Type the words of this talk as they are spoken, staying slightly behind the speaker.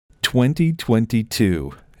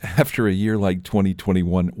2022. After a year like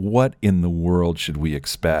 2021, what in the world should we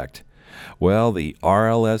expect? Well, the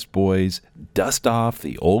RLS boys dust off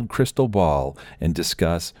the old crystal ball and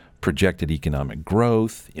discuss projected economic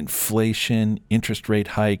growth, inflation, interest rate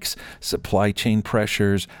hikes, supply chain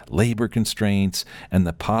pressures, labor constraints, and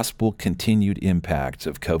the possible continued impacts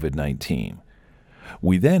of COVID-19.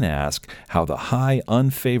 We then ask how the high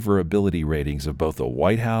unfavorability ratings of both the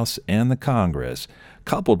White House and the Congress,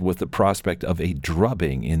 coupled with the prospect of a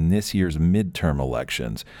drubbing in this year's midterm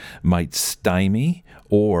elections, might stymie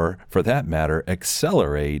or, for that matter,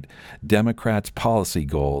 accelerate Democrats' policy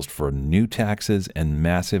goals for new taxes and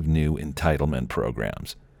massive new entitlement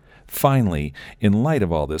programs. Finally, in light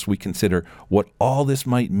of all this, we consider what all this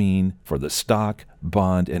might mean for the stock,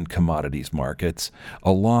 bond, and commodities markets,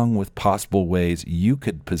 along with possible ways you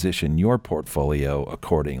could position your portfolio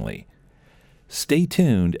accordingly. Stay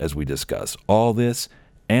tuned as we discuss all this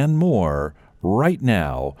and more right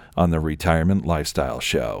now on the Retirement Lifestyle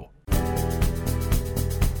Show.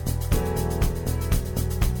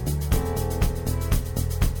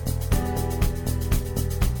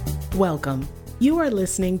 Welcome. You are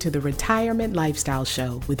listening to the Retirement Lifestyle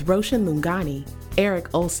Show with Roshan Lungani,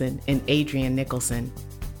 Eric Olson, and Adrian Nicholson.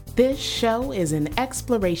 This show is an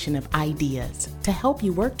exploration of ideas to help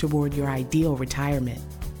you work toward your ideal retirement.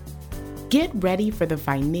 Get ready for the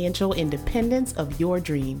financial independence of your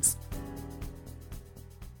dreams.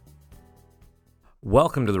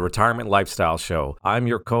 Welcome to the Retirement Lifestyle Show. I'm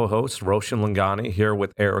your co-host, Roshan Lungani, here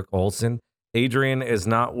with Eric Olson. Adrian is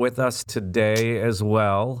not with us today as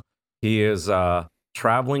well. He is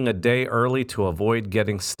traveling a day early to avoid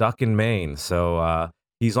getting stuck in Maine. So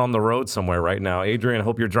he's on the road somewhere right now. Adrian, I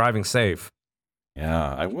hope you're driving safe.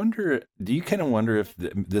 Yeah, I wonder, do you kind of wonder if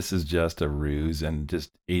this is just a ruse and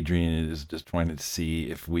just Adrian is just trying to see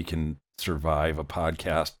if we can survive a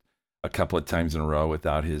podcast a couple of times in a row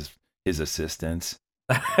without his assistance?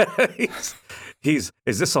 Is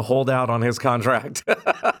this a holdout on his contract?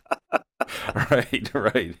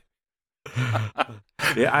 Right.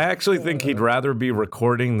 Yeah, I actually think he'd rather be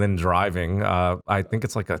recording than driving. I think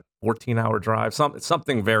it's like a 14-hour drive,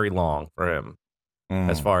 something very long for him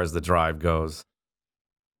as far as the drive goes.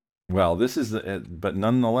 Well, this is, but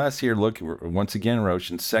nonetheless, here, look, once again,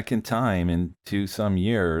 Roshan, second time in some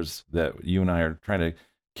years that you and I are trying to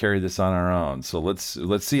carry this on our own. So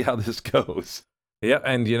let's see how this goes. Yeah,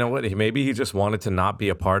 and you know what? Maybe he just wanted to not be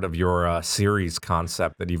a part of your series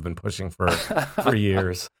concept that you've been pushing for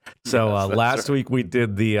years. So Yes, last week we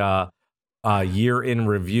did the year in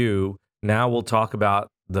review. Now we'll talk about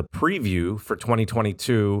the preview for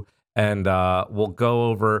 2022, and we'll go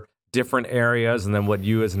over different areas and then what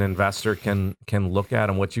you as an investor can look at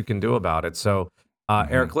and what you can do about it. So,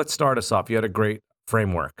 Eric, let's start us off. You had a great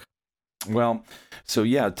framework. Well, so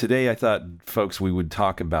yeah, today I thought, folks, we would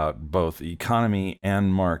talk about both the economy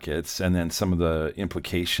and markets, and then some of the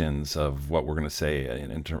implications of what we're going to say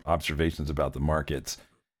in observations about the markets.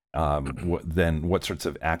 Then what sorts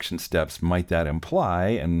of action steps might that imply,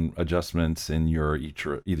 and adjustments in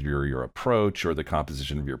either your approach or the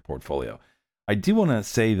composition of your portfolio. I do want to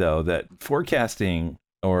say, though, that forecasting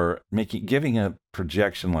or giving a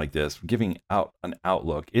projection like this, giving out an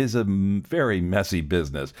outlook, is a very messy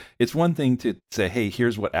business. It's one thing to say, hey,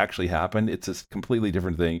 here's what actually happened. It's a completely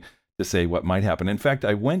different thing to say what might happen. In fact,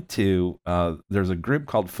 I went to, there's a group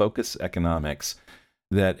called Focus Economics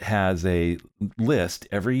that has a list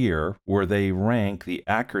every year where they rank the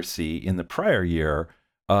accuracy in the prior year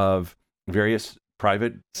of various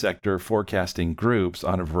private sector forecasting groups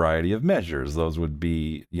on a variety of measures. Those would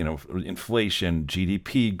be, inflation,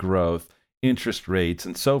 GDP growth, interest rates,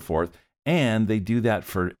 and so forth. And they do that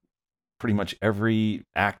for pretty much every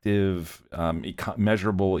active,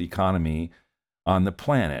 measurable economy on the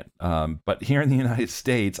planet. But here in the United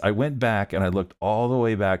States, I went back and I looked all the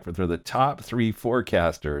way back for the top three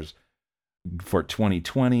forecasters for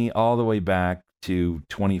 2020, all the way back to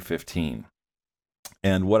 2015.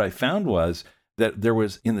 And what I found was that there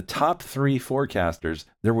was, in the top three forecasters,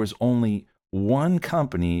 there was only one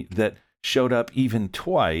company that showed up even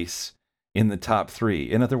twice in the top three.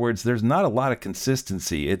 In other words, there's not a lot of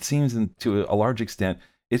consistency. It seems to a large extent,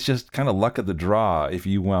 it's just kind of luck of the draw if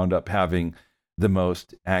you wound up having the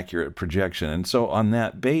most accurate projection. And so on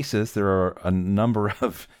that basis, there are a number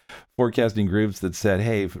of forecasting groups that said,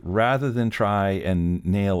 hey, rather than try and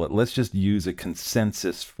nail it, let's just use a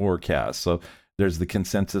consensus forecast. So there's the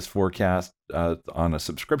consensus forecast on a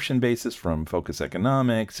subscription basis from Focus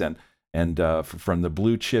Economics and from the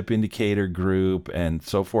Blue Chip Indicator Group and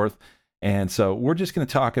so forth. And so we're just going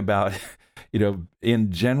to talk about,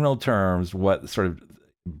 in general terms, what sort of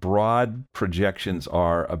broad projections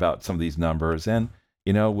are about some of these numbers. And,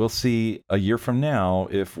 we'll see a year from now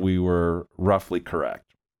if we were roughly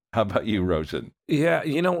correct. How about you, Roshan? Yeah,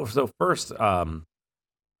 so first, a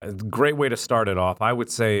great way to start it off, I would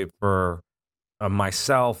say for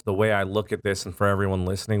myself, the way I look at this and for everyone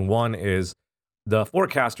listening, one is the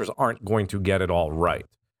forecasters aren't going to get it all right.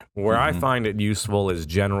 Where I find it useful is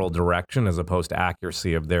general direction as opposed to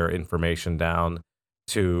accuracy of their information down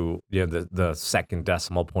to the second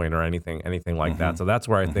decimal point or anything like that. So that's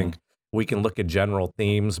where I think we can look at general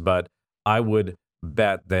themes, but I would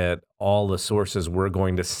bet that all the sources we're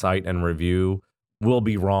going to cite and review will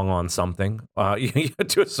be wrong on something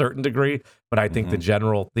to a certain degree. But I think the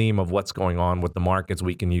general theme of what's going on with the markets,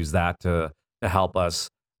 we can use that to help us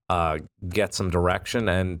get some direction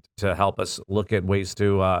and to help us look at ways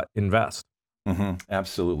to invest.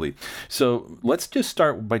 Absolutely. So let's just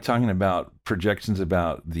start by talking about projections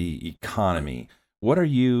about the economy. What are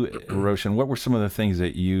you, Roshan, what were some of the things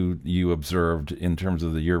that you observed in terms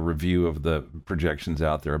of your review of the projections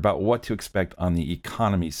out there about what to expect on the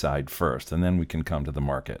economy side first, and then we can come to the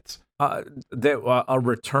markets? A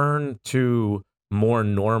return to more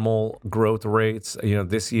normal growth rates.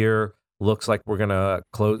 This year looks like we're going to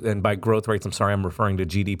close, and by growth rates, I'm sorry, I'm referring to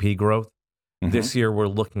GDP growth. This year we're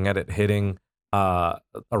looking at it hitting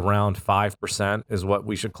around 5% is what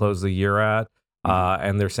we should close the year at.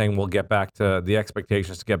 And they're saying we'll get back to the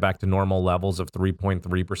expectations to get back to normal levels of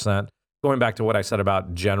 3.3%. Going back to what I said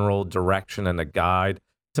about general direction and a guide,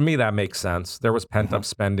 to me that makes sense. There was pent-up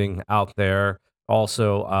spending out there.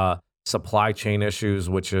 Also, supply chain issues,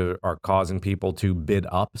 which are causing people to bid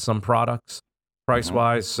up some products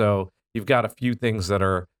price-wise. So you've got a few things that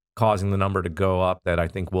are causing the number to go up that I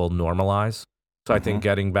think will normalize. So I think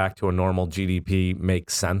getting back to a normal GDP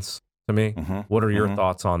makes sense to me. What are your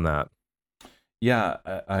thoughts on that? Yeah,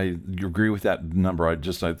 I agree with that number.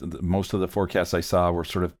 Most of the forecasts I saw were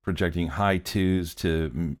sort of projecting high twos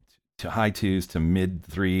to mid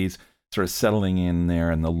threes, sort of settling in there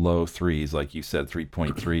in the low threes, like you said,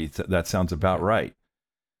 3.3. That sounds about right.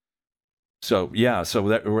 So yeah, so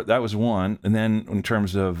that was one. And then in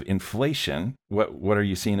terms of inflation, what are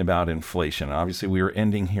you seeing about inflation? Obviously, we were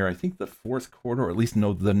ending here, I think the fourth quarter, or at least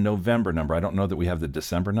the November number. I don't know that we have the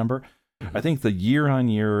December number. I think the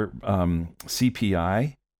year-on-year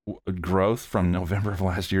CPI growth from November of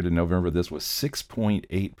last year to November of this was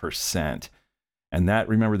 6.8%. And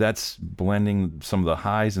remember, that's blending some of the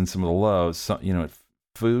highs and some of the lows. So,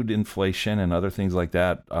 food inflation and other things like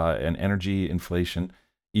that, and energy inflation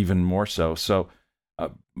even more so. So,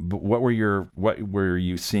 but what were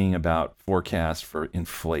you seeing about forecasts for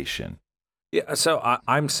inflation? Yeah, so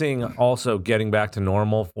I'm seeing also getting back to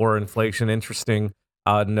normal for inflation. Interesting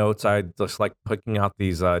notes. I just like picking out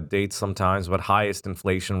these dates sometimes, but highest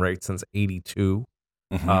inflation rate since '82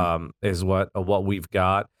 is what we've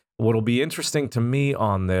got. What'll be interesting to me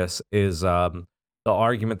on this is the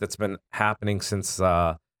argument that's been happening since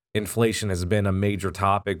inflation has been a major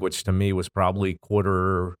topic, which to me was probably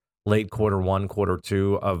late quarter one, quarter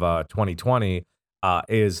two of 2020.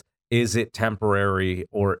 Is it temporary,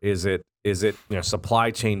 or is it supply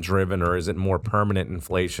chain driven, or is it more permanent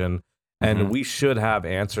inflation? And we should have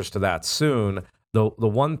answers to that soon. The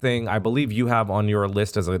one thing I believe you have on your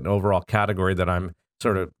list as an overall category that I'm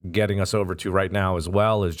sort of getting us over to right now as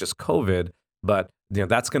well is just COVID. But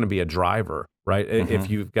that's going to be a driver, right?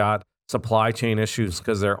 If you've got supply chain issues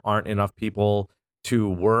because there aren't enough people to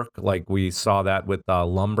work, like we saw that with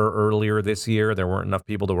lumber earlier this year, there weren't enough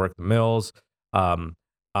people to work the mills.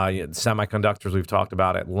 Semiconductors we've talked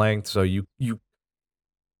about at length. So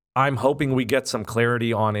I'm hoping we get some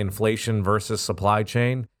clarity on inflation versus supply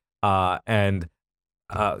chain, and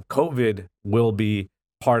COVID will be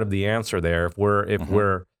part of the answer there. If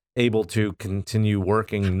we're able to continue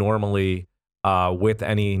working normally with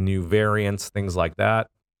any new variants, things like that,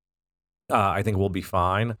 I think we'll be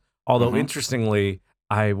fine. Although interestingly,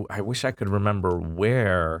 I wish I could remember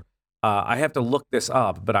where. I have to look this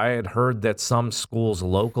up, but I had heard that some schools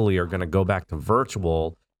locally are going to go back to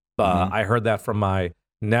virtual. I heard that from my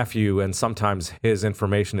nephew, and sometimes his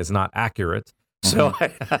information is not accurate. So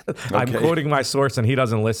I'm quoting my source, and he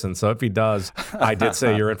doesn't listen. So if he does, I did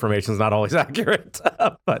say your information is not always accurate.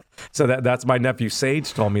 But so that's my nephew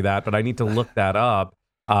Sage told me that, but I need to look that up.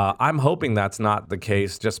 I'm hoping that's not the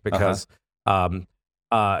case, just because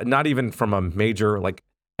not even from a major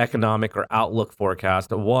economic or outlook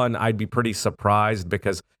forecast. One, I'd be pretty surprised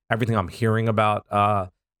because everything I'm hearing about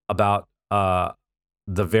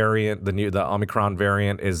the variant, the Omicron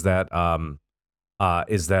variant, is that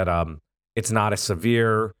it's not as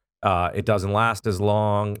severe. It doesn't last as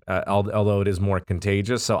long, although it is more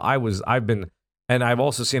contagious. So I've been And I've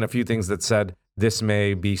also seen a few things that said this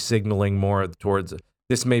may be signaling more towards,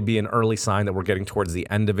 this may be an early sign that we're getting towards the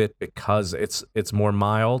end of it because it's more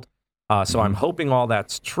mild. So I'm hoping all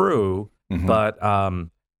that's true. But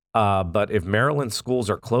if Maryland schools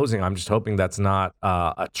are closing, I'm just hoping that's not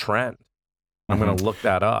a trend. I'm going to look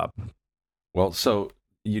that up. Well, so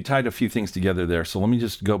you tied a few things together there. So let me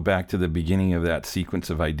just go back to the beginning of that sequence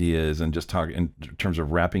of ideas and just talk in terms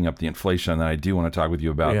of wrapping up the inflation. And I do want to talk with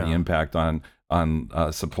you about the impact on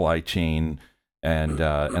supply chain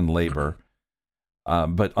and labor.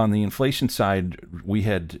 But on the inflation side, we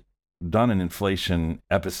had done an inflation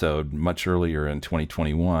episode much earlier in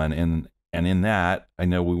 2021, and in that, I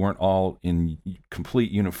know we weren't all in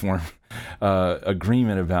complete uniform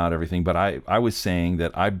agreement about everything, but I was saying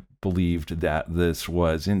that I believed that this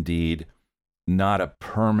was indeed not a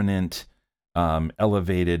permanent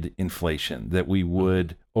elevated inflation, that we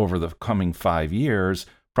would, over the coming 5 years,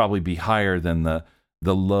 probably be higher than the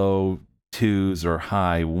low 2s or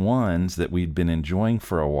high 1s that we'd been enjoying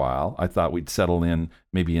for a while. I thought we'd settle in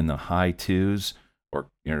maybe in the high 2s or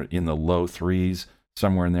in the low 3s,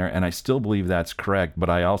 somewhere in there. And I still believe that's correct, but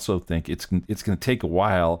I also think it's going to take a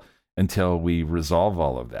while until we resolve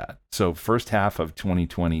all of that. So first half of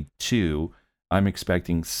 2022, I'm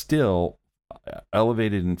expecting still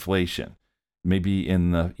elevated inflation, maybe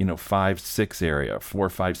in the 5-6 area,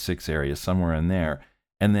 4-5-6 area, somewhere in there.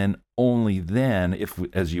 And then only then, if,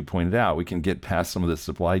 as you pointed out, we can get past some of the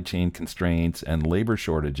supply chain constraints and labor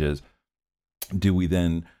shortages, do we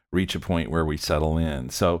then reach a point where we settle in?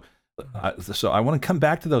 So I want to come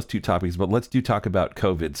back to those two topics, but let's talk about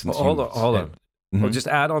COVID. Since hold on. Well, just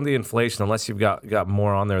add on the inflation, unless you've got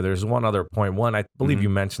more on there. There's one other point. One, I believe you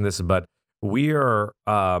mentioned this, but we are,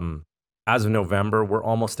 as of November, we're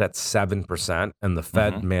almost at 7%, and the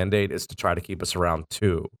Fed mandate is to try to keep us around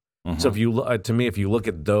 2%. So if you look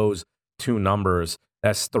at those two numbers,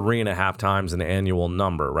 that's 3.5 times an annual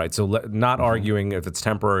number, right? So not arguing if it's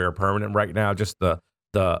temporary or permanent right now, just the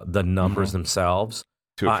numbers themselves.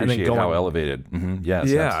 To appreciate how elevated. Yes.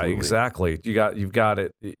 Yeah, absolutely. Exactly. You've got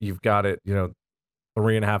it,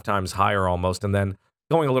 3.5 times higher almost. And then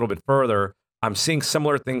going a little bit further, I'm seeing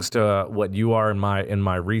similar things to what you are in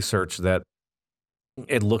my research, that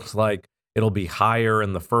it looks like it'll be higher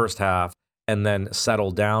in the first half and then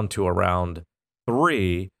settle down to around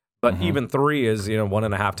 3. But even 3 is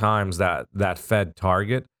 1.5 times that Fed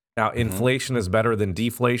target. Now, inflation is better than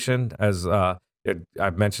deflation, as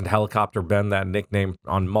I've mentioned Helicopter Ben, that nickname,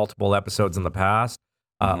 on multiple episodes in the past.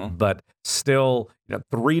 But still,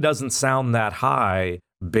 3 doesn't sound that high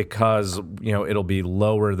because it'll be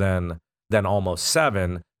lower than almost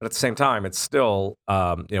 7. But at the same time, it's still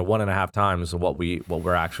 1.5 times what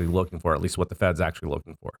we're actually looking for, at least what the Fed's actually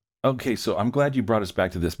looking for. Okay, so I'm glad you brought us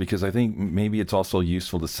back to this, because I think maybe it's also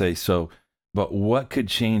useful to say, but what could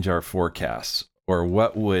change our forecasts, or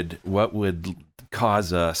what would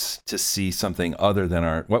cause us to see something other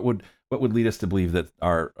than what would lead us to believe that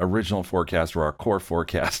our original forecast or our core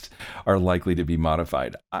forecast are likely to be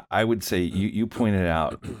modified? I would say you pointed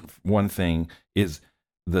out one thing is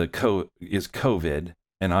COVID,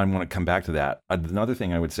 and I'm going to come back to that. Another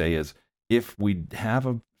thing I would say is, if we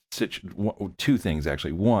have two things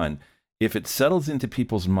actually. One, if it settles into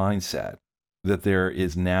people's mindset that there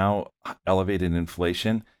is now elevated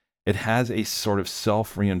inflation, it has a sort of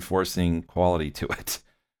self-reinforcing quality to it,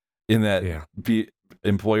 in that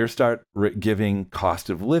employers start giving cost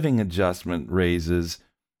of living adjustment raises,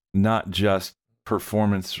 not just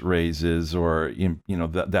performance raises or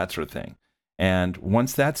that sort of thing. And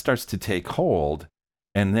once that starts to take hold,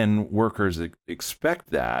 and then workers expect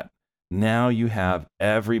that, now you have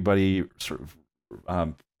everybody sort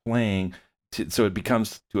of playing, so it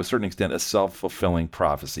becomes, to a certain extent, a self-fulfilling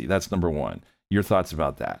prophecy. That's number one. Your thoughts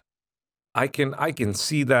about that? I can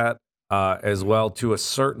see that as well, to a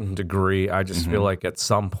certain degree. I just feel like at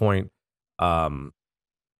some point,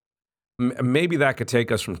 maybe that could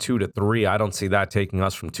take us from 2 to 3. I don't see that taking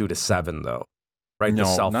us from 2 to 7, though. Right?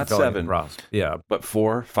 No, not 7. Yeah, but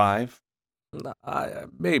 4, 5.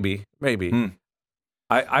 Maybe.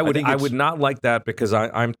 I would not like that, because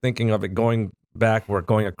I'm thinking of it going back. We're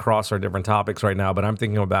going across our different topics right now, but I'm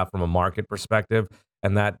thinking about from a market perspective,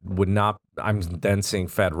 and that would not. I'm then seeing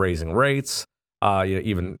Fed raising rates,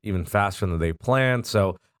 even faster than they planned.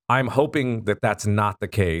 So I'm hoping that that's not the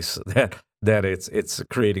case. That it's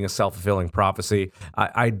creating a self-fulfilling prophecy.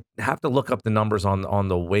 I have to look up the numbers on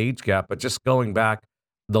the wage gap, but just going back,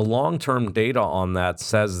 the long-term data on that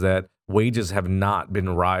says that wages have not been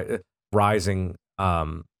rising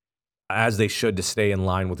as they should to stay in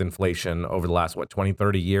line with inflation over the last, 20,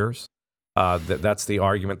 30 years? That's the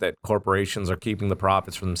argument that corporations are keeping the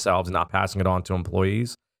profits for themselves and not passing it on to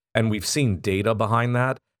employees. And we've seen data behind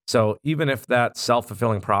that. So even if that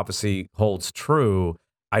self-fulfilling prophecy holds true,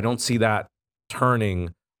 I don't see that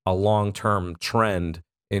turning a long-term trend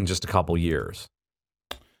in just a couple years.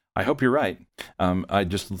 I hope you're right. I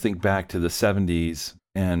just think back to the 70s,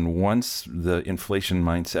 and once the inflation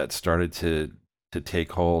mindset started to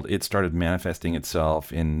take hold, it started manifesting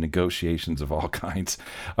itself in negotiations of all kinds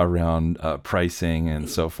around pricing and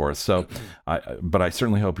so forth. So, but I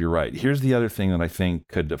certainly hope you're right. Here's the other thing that I think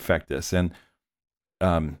could affect this, and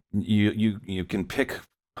you can pick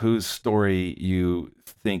whose story you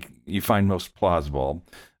think you find most plausible,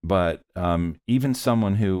 but even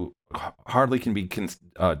someone who hardly can be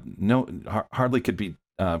hardly could be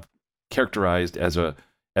characterized as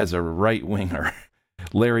a right winger,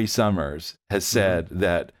 Larry Summers, has said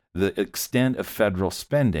that the extent of federal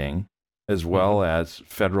spending, as well as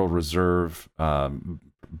Federal Reserve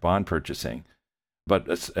bond purchasing,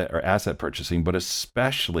 or asset purchasing, but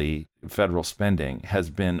especially federal spending, has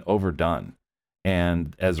been overdone.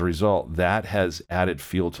 And as a result, that has added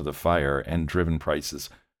fuel to the fire and driven prices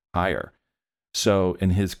higher. So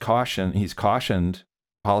in his caution, he's cautioned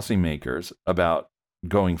policymakers about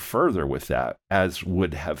going further with that, as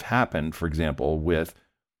would have happened, for example, with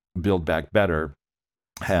Build Back Better,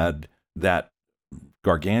 had that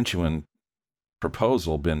gargantuan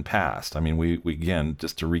proposal been passed. I mean, we again,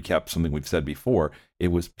 just to recap something we've said before, it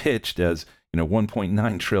was pitched as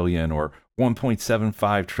 1.9 trillion or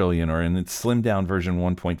 1.75 trillion, or in its slimmed down version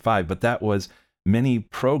 1.5. But that was, many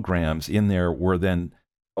programs in there were then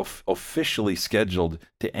officially scheduled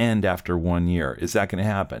to end after 1 year. Is that going to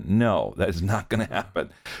happen? No, that is not going to happen.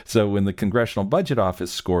 So when the Congressional Budget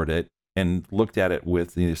Office scored it and looked at it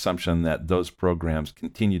with the assumption that those programs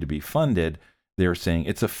continue to be funded, they're saying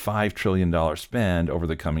it's a $5 trillion spend over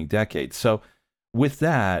the coming decade. So with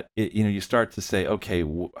that, you start to say, okay,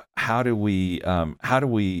 how do we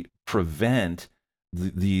prevent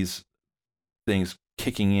these things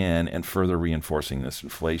kicking in and further reinforcing this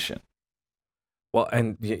inflation? Well,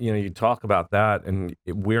 and you talk about that, and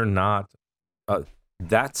we're not.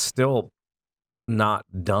 That's still not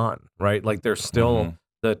done, right? Like there's still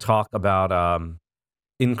the talk about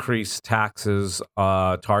increased taxes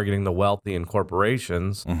targeting the wealthy and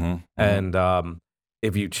corporations, and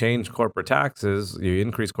if you change corporate taxes, you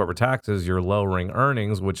increase corporate taxes, you're lowering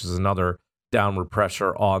earnings, which is another downward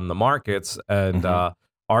pressure on the markets, and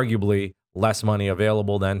arguably less money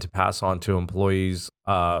available then to pass on to employees,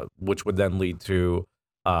 which would then lead to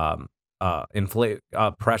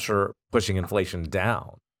pressure pushing inflation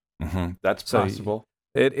down. That's possible.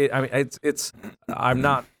 It's. I'm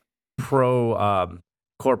not pro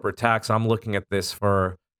corporate tax. I'm looking at this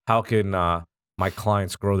for how can my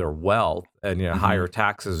clients grow their wealth, and higher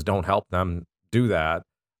taxes don't help them do that.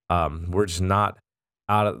 We're just not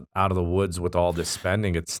out of the woods with all this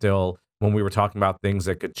spending. It's still, when we were talking about things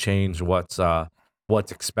that could change what's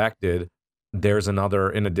expected, there's another,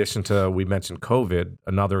 in addition to, we mentioned COVID,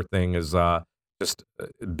 another thing is just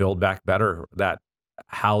Build Back Better,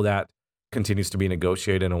 how that continues to be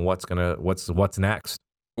negotiated and what's next.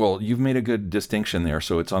 Well, you've made a good distinction there.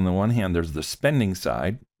 So it's, on the one hand, there's the spending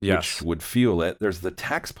side, which would fuel it. There's the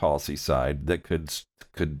tax policy side that could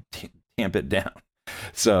tamp it down.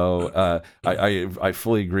 So I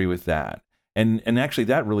fully agree with that. And actually,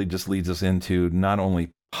 that really just leads us into not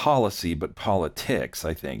only policy, but politics,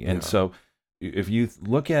 I think. And so if you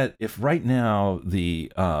look at, if right now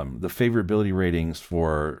the favorability ratings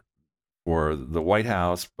for the White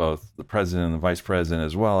House, both the president and the vice president,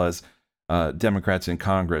 as well as Democrats in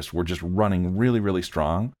Congress, were just running really, really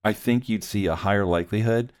strong, I think you'd see a higher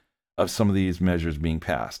likelihood of some of these measures being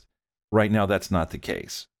passed. Right now, that's not the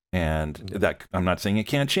case. And that, I'm not saying it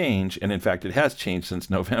can't change. And in fact, it has changed since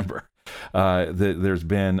November. There's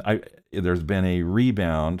been a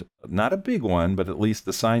rebound, not a big one, but at least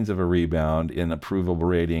the signs of a rebound in approval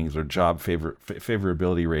ratings or job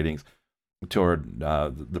favorability ratings toward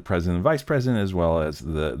the president and vice president, as well as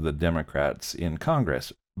the Democrats in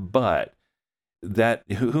Congress. But that,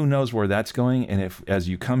 who knows where that's going? And if, as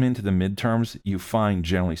you come into the midterms, you find,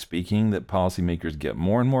 generally speaking, that policymakers get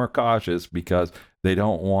more and more cautious because they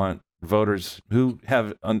don't want voters who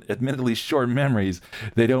have admittedly short memories,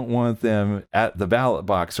 they don't want them at the ballot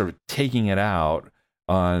box sort of taking it out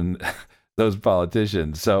on those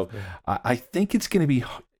politicians. So I think it's going to be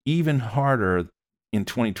even harder in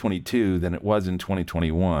 2022 than it was in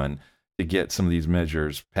 2021 to get some of these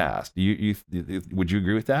measures passed. Would you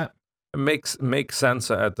agree with that? It makes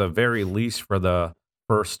sense at the very least for the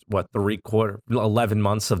first 11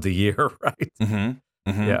 months of the year, right?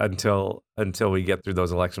 Yeah, until we get through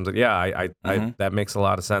those elections. But yeah, I that makes a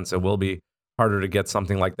lot of sense. It will be harder to get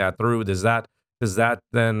something like that through. Does that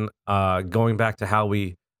then going back to how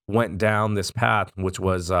we went down this path, which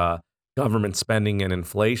was government spending and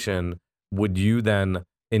inflation, would you then,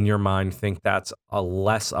 in your mind, think that's a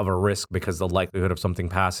less of a risk because the likelihood of something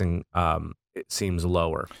passing it seems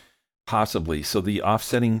lower? Possibly. So the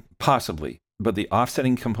offsetting, possibly, but the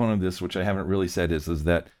offsetting component of this, which I haven't really said, is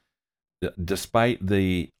that despite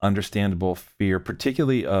the understandable fear,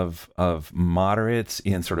 particularly of moderates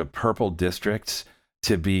in sort of purple districts,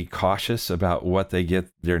 to be cautious about what they get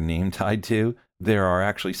their name tied to, there are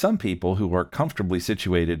actually some people who are comfortably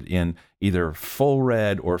situated in either full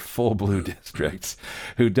red or full blue districts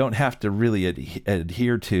who don't have to really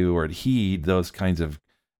adhere to or heed those kinds of,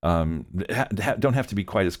 don't have to be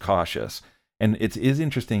quite as cautious. And it is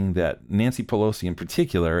interesting that Nancy Pelosi in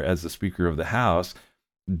particular, as the Speaker of the House,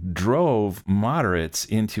 drove moderates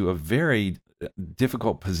into a very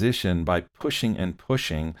difficult position by pushing and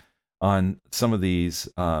pushing on some of these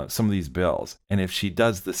bills. And if she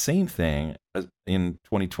does the same thing in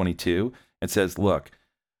 2022 and says, look,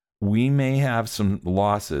 we may have some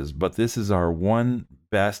losses, but this is our one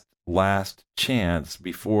best last chance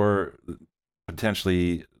before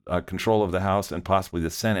potentially control of the House and possibly the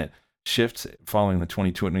Senate shifts following the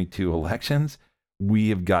 2022 elections, we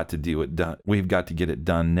have got to do it done. We've got to get it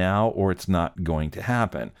done now, or it's not going to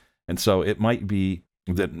happen. And so it might be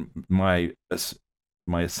that my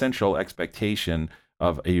essential expectation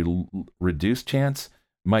of a reduced chance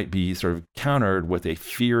might be sort of countered with a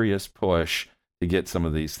furious push to get some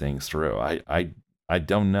of these things through. I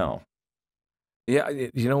don't know. Yeah,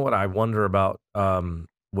 you know what I wonder about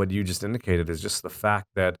what you just indicated is just the fact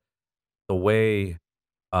that the way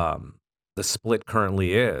the split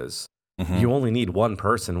currently is, you only need one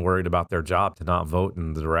person worried about their job to not vote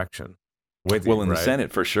in the direction with you, in the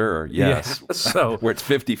Senate, for sure, yes. Yeah, so where it's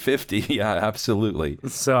 50-50, yeah, absolutely.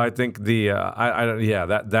 So I think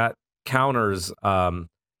that counters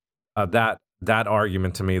that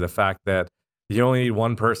argument to me, the fact that you only need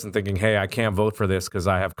one person thinking, hey, I can't vote for this because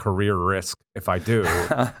I have career risk if I do,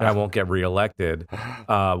 and I won't get reelected,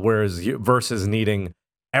 versus needing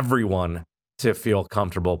everyone to feel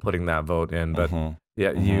comfortable putting that vote in. But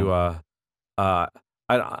I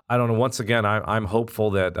don't know. Once again, I'm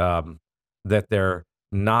hopeful that that they're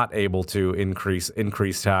not able to increase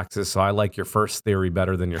taxes. So I like your first theory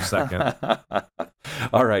better than your second.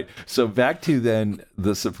 All right. So back to then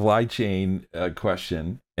the supply chain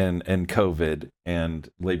question and COVID and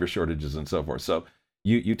labor shortages and so forth. So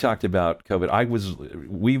you talked about COVID.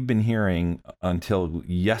 We've been hearing until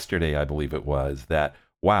yesterday, I believe it was, that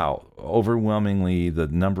wow, overwhelmingly the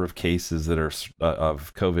number of cases that are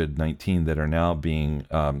of COVID-19 that are now being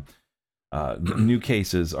new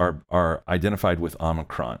cases are identified with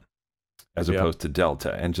Omicron as opposed to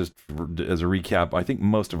Delta. And just as a recap, I think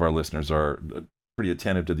most of our listeners are pretty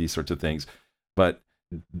attentive to these sorts of things, but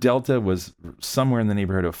Delta was somewhere in the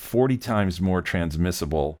neighborhood of 40 times more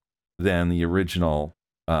transmissible than the original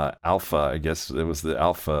Alpha. I guess it was the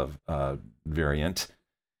Alpha variant.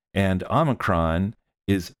 And Omicron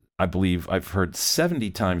is, I believe, I've heard 70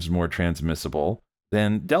 times more transmissible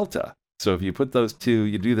than Delta. So if you put those two,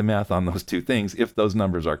 you do the math on those two things, if those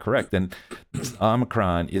numbers are correct, then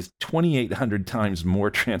Omicron is 2,800 times more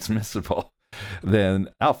transmissible than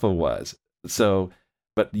Alpha was. So,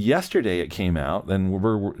 but yesterday it came out,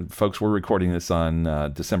 and folks, we're recording this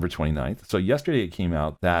on December 29th. So yesterday it came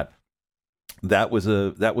out that was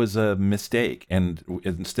a mistake, and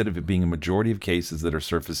instead of it being a majority of cases that are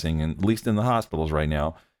surfacing, and at least in the hospitals right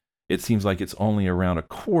now, it seems like it's only around a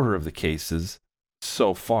quarter of the cases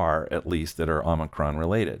so far, at least, that are Omicron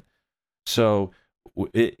related. So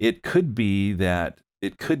it could be that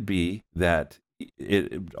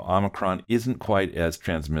Omicron isn't quite as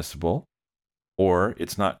transmissible, or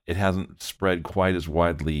it hasn't spread quite as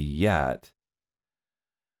widely yet.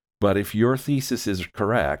 But if your thesis is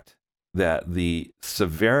correct, that the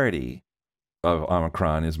severity of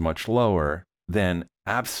Omicron is much lower, then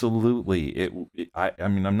absolutely, I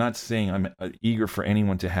mean, I'm not saying I'm eager for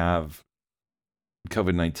anyone to have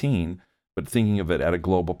COVID-19, but thinking of it at a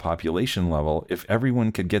global population level, if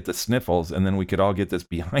everyone could get the sniffles and then we could all get this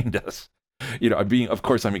behind us, of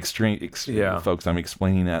course, I'm folks, I'm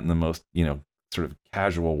explaining that in the most, sort of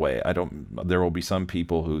casual way. There will be some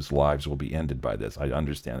people whose lives will be ended by this. I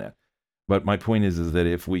understand that. But my point is that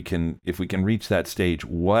if we can reach that stage,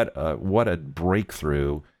 what a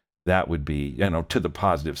breakthrough that would be, to the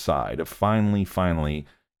positive side of finally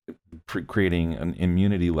creating an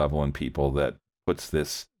immunity level in people that puts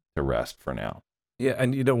this to rest for now. Yeah,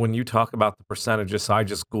 and when you talk about the percentages, I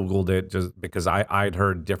just Googled it just because I'd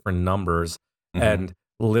heard different numbers, and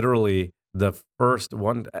literally the first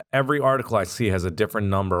one, every article I see has a different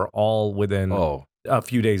number, all within Oh, a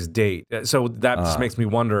few days date. So that just makes me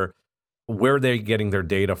wonder where they're getting their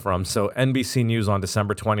data from. So NBC News on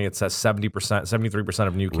December 20th says 70%, 73%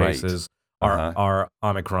 of new Right. cases are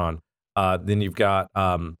Omicron. Then you've got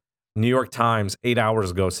New York Times 8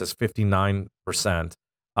 hours ago says 59%.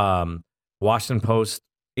 Washington Post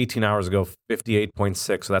 18 hours ago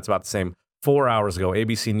 58.6, so that's about the same. 4 hours ago,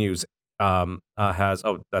 ABC News has,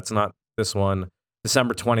 that's not this one,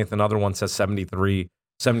 December 20th, another one says 73%.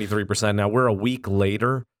 Now we're a week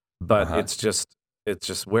later, but it's just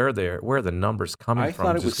where are the numbers coming I from?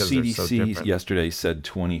 thought it was just 'cause they're so CDC different. yesterday said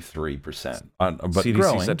 23%, but CDC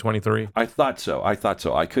growing. said 23. I thought so.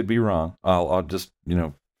 I could be wrong. I'll just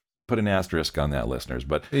put an asterisk on that, listeners.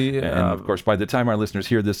 But and of course, by the time our listeners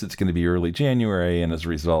hear this, it's going to be early January, and as a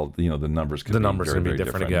result, the numbers could be very, gonna be very different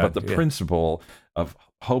different. again. But the principle of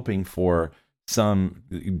hoping for some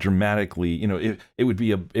dramatically, it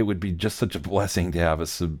would be just such a blessing to have a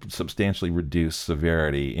substantially reduced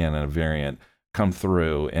severity in a variant come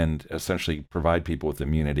through and essentially provide people with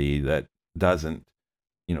immunity that doesn't,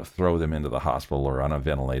 throw them into the hospital or on a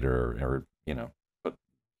ventilator or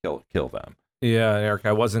kill them. Yeah, Eric,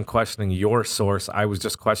 I wasn't questioning your source. I was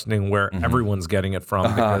just questioning where everyone's getting it from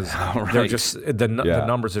because they're just the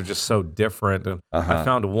numbers are just so different. And I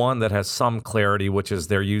found one that has some clarity, which is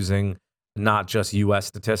they're using not just U.S.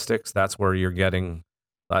 statistics. That's where you're getting,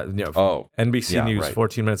 NBC News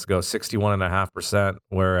 14 minutes ago, 61.5%,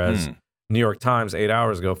 whereas New York Times 8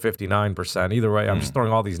 hours ago, 59%. Either way, I'm just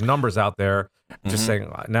throwing all these numbers out there, just saying.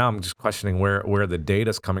 Now I'm just questioning where the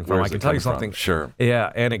data's coming from. I can tell you something. Sure.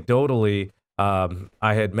 Yeah, anecdotally.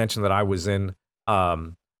 I had mentioned that I was in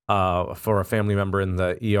for a family member in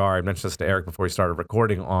the ER. I mentioned this to Eric before we started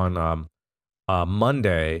recording on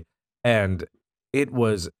Monday, and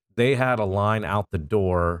they had a line out the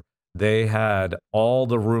door. They had all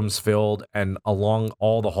the rooms filled, and along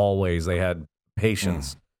all the hallways, they had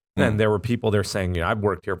patients. And there were people there saying, I've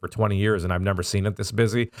worked here for 20 years and I've never seen it this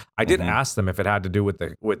busy. I did ask them if it had to do with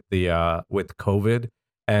COVID,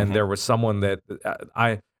 and there was someone that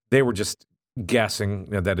they were just guessing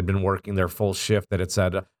that had been working their full shift, that it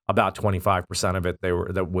said about 25% of it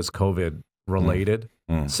that was COVID related.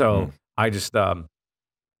 So I just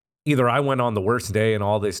either I went on the worst day in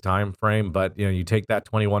all this time frame, but you take that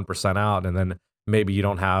 21% out, and then maybe you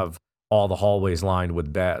don't have all the hallways lined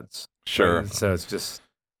with beds. Sure. And so it's just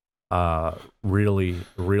really,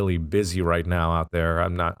 really busy right now out there.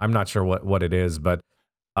 I'm not sure what it is, but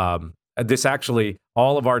this actually,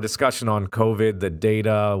 all of our discussion on COVID, the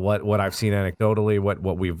data, what I've seen anecdotally,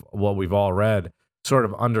 what we've all read, sort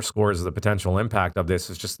of underscores the potential impact of this.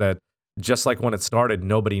 It's just that, just like when it started,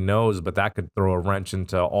 nobody knows, but that could throw a wrench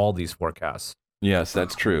into all these forecasts. Yes,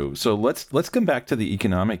 that's true. So let's come back to the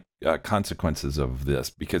economic consequences of this,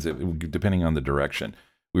 because depending on the direction,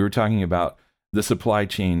 we were talking about the supply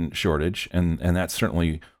chain shortage, and that's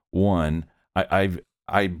certainly one.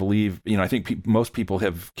 I believe, I think most people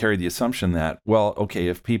have carried the assumption that, well, okay,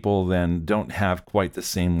 if people then don't have quite the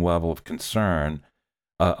same level of concern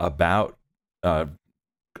about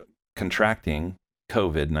contracting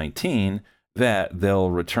COVID-19, that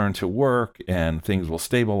they'll return to work and things will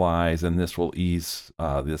stabilize, and this will ease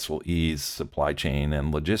supply chain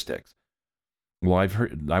and logistics. Well,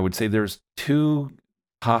 I would say there's two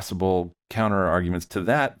possible counter arguments to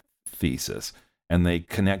that thesis, and they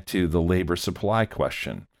connect to the labor supply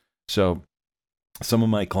question. So some of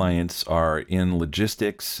my clients are in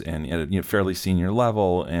logistics and at a fairly senior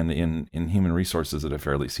level, and in human resources at a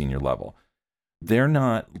fairly senior level. They're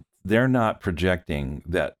not projecting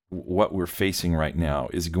that what we're facing right now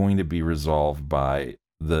is going to be resolved by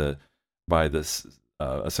this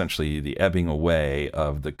essentially the ebbing away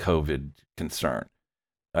of the COVID concern.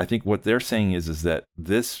 I think what they're saying is that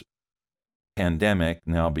this pandemic,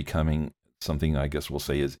 now becoming something I guess we'll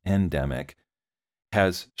say is endemic,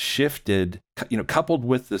 has shifted, coupled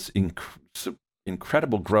with this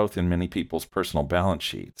incredible growth in many people's personal balance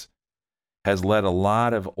sheets, has led a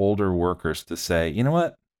lot of older workers to say, you know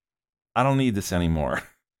what, I don't need this anymore.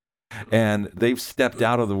 And they've stepped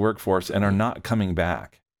out of the workforce and are not coming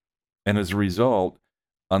back. And as a result,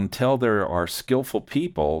 until there are skillful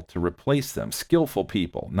people to replace them, skillful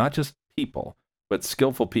people, not just people, but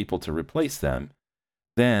skillful people to replace them,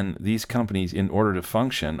 then these companies, in order to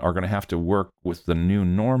function, are going to have to work with the new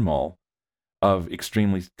normal of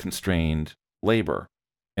extremely constrained labor.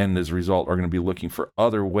 And as a result, are going to be looking for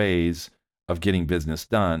other ways of getting business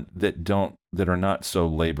done that are not so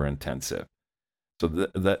labor intensive. So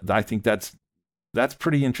I think that's That's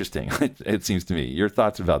pretty interesting. It seems to me. Your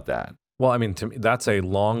thoughts about that? Well, I mean, to me, that's a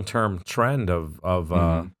long-term trend of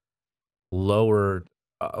lower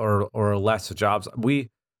or less jobs. We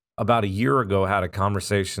about a year ago had a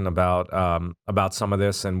conversation about some of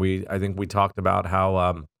this, and I think we talked about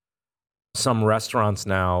how some restaurants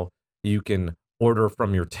now you can order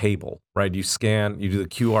from your table, right? You do the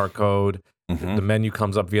QR code, the menu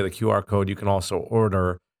comes up via the QR code. You can also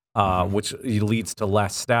order, which leads to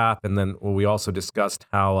less staff. And then we also discussed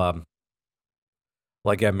how,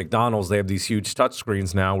 like at McDonald's, they have these huge touch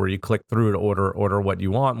screens now where you click through to order what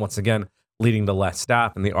you want. Once again, leading to less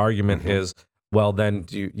staff. And the argument is, well, then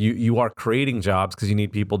you are creating jobs because you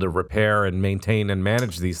need people to repair and maintain and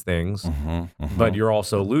manage these things, but you're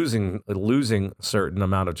also losing a certain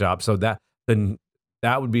amount of jobs. So that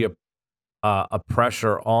would be a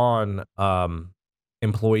pressure on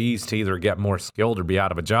employees to either get more skilled or be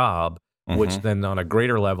out of a job, which then on a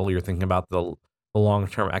greater level, you're thinking about the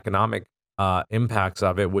long-term economic impacts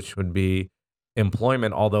of it, which would be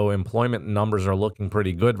employment, although employment numbers are looking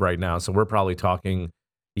pretty good right now. So we're probably talking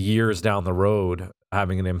years down the road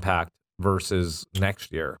having an impact versus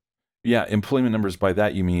next year. Yeah, employment numbers, by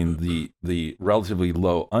that you mean the relatively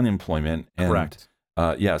low unemployment. And, correct.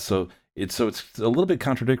 So it's a little bit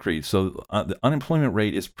contradictory. So the unemployment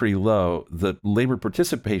rate is pretty low. The labor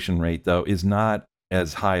participation rate, though, is not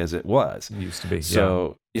as high as it was. It used to be.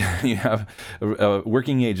 So you have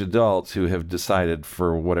working age adults who have decided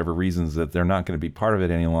for whatever reasons that they're not going to be part of it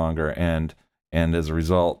any longer, and as a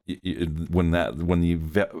result, when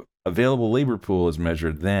the available labor pool is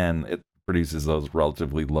measured, then it produces those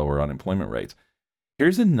relatively lower unemployment rates.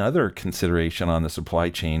 Here's another consideration on the supply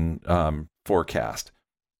chain forecast,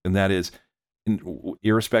 and that is,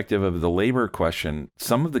 irrespective of the labor question,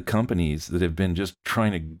 some of the companies that have been just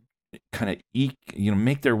trying to kind of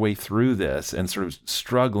make their way through this and sort of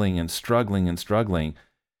struggling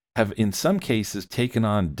have in some cases taken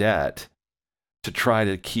on debt to try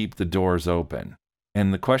to keep the doors open.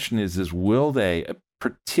 And the question is will they,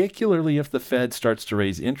 particularly if the Fed starts to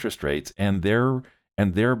raise interest rates and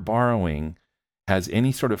their borrowing has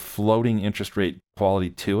any sort of floating interest rate quality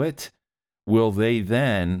to it, will they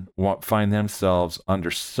then find themselves under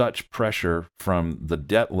such pressure from the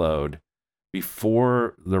debt load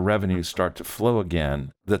before the revenues start to flow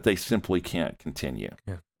again that they simply can't continue?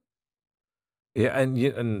 Yeah,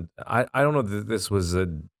 and I don't know that this was a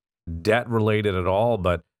debt related at all,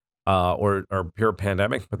 but or pure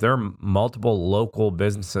pandemic, but there are multiple local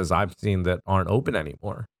businesses I've seen that aren't open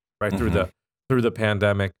anymore, right? Through the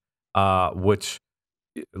pandemic, which,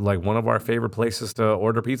 like, one of our favorite places to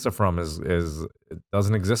order pizza from is it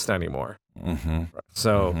doesn't exist anymore.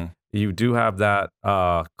 So you do have that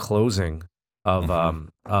closing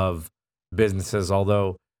of businesses.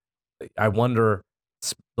 Although I wonder,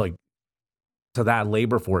 like, to that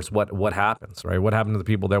labor force, what happens, right? What happened to the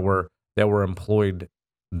people that were employed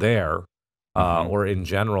there, or in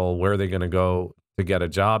general, where are they going to go to get a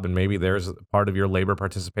job? And maybe there's part of your labor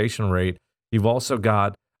participation rate. You've also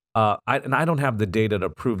got, I don't have the data to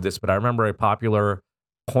prove this, but I remember a popular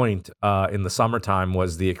point in the summertime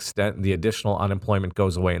was the extent the additional unemployment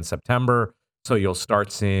goes away in September. So you'll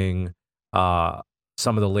start seeing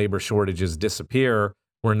some of the labor shortages disappear.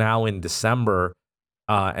 We're now in December,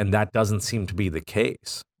 and that doesn't seem to be the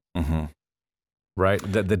case. Right?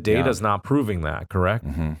 The data is not proving that, correct?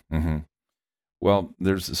 Well,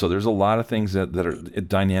 there's a lot of things that are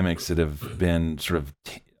dynamics that have been sort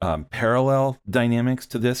of parallel dynamics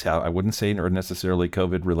to this. I wouldn't say are necessarily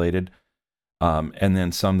COVID related, and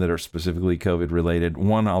then some that are specifically COVID related.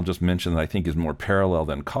 One I'll just mention that I think is more parallel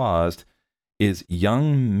than caused is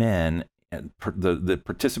young men, and the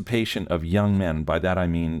participation of young men. By that I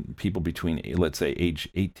mean people between, let's say, age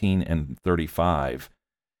 18 and 35.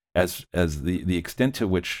 As the extent to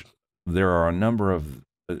which there are a number of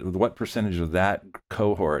what percentage of that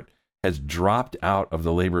cohort has dropped out of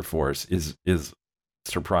the labor force is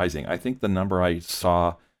surprising. I think the number I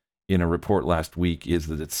saw in a report last week is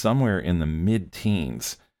that it's somewhere in the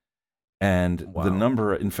mid-teens. And Wow. the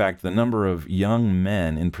number of young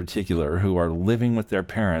men in particular who are living with their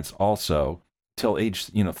parents also till age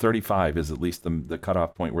 35 is at least the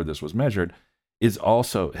cutoff point where this was measured, has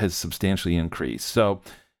substantially increased. So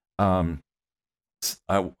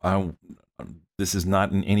this is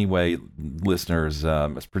not in any way, listeners,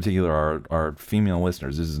 particularly our female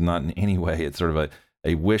listeners, this is not in any way, it's sort of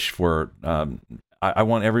a wish for, I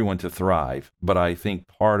want everyone to thrive, but I think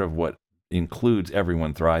part of what includes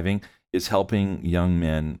everyone thriving is helping young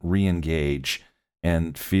men re-engage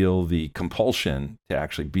and feel the compulsion to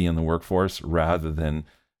actually be in the workforce rather than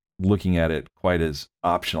looking at it quite as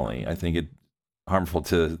optionally. I think harmful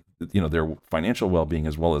to their financial well-being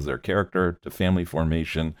as well as their character, to family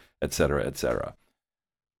formation, et cetera, et cetera.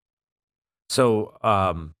 So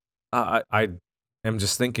I am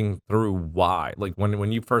just thinking through why. Like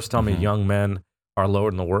when you first tell me young men are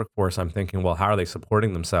lowered in the workforce, I'm thinking, well, how are they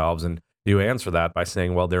supporting themselves? And you answer that by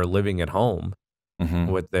saying, well, they're living at home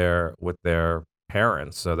with their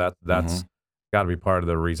parents. So that's got to be part of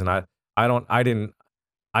the reason. I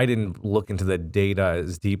didn't look into the data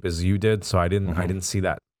as deep as you did, so I didn't see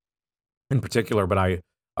that in particular. But I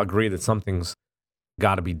agree that something's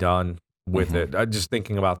got to be done with it. I'm just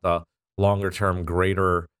thinking about the longer term,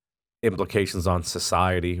 greater implications on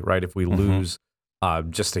society, right? If we lose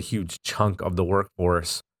just a huge chunk of the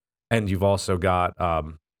workforce, and you've also got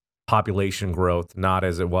population growth, not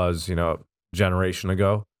as it was, generation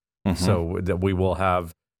ago. So that we'll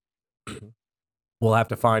have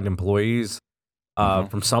to find employees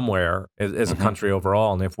from somewhere as a country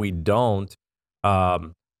overall, and if we don't,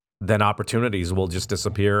 then opportunities will just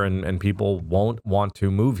disappear, and people won't want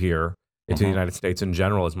to move here into the United States in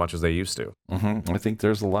general as much as they used to. I think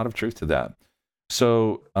there's a lot of truth to that.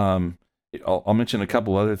 So I'll mention a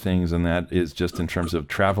couple other things, and that is just in terms of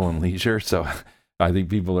travel and leisure. So I think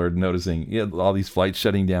people are noticing all these flights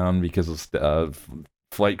shutting down because of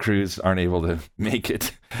flight crews aren't able to make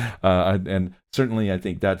it, and certainly I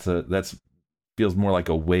think that's feels more like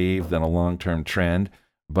a wave than a long-term trend.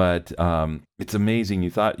 But it's amazing. You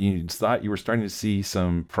thought you were starting to see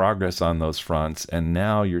some progress on those fronts, and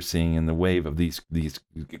now you're seeing in the wave of these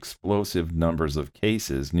explosive numbers of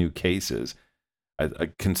cases, new cases,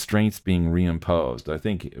 constraints being reimposed. I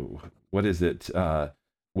think, what is it?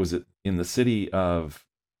 Was it in the city of?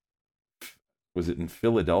 Was it in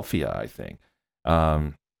Philadelphia? I think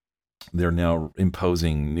they're now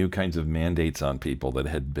imposing new kinds of mandates on people that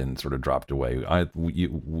had been sort of dropped away.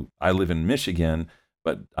 I live in Michigan,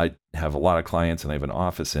 but I have a lot of clients, and I have an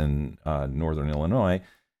office in Northern Illinois,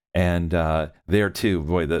 and there too,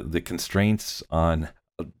 boy, the constraints on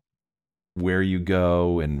where you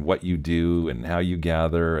go and what you do and how you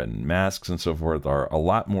gather and masks and so forth are a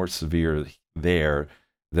lot more severe there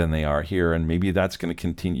than they are here, and maybe that's going to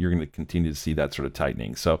continue. You're going to continue to see that sort of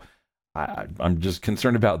tightening. So I'm just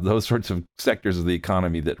concerned about those sorts of sectors of the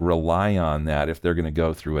economy that rely on that, if they're going to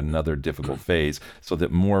go through another difficult phase, so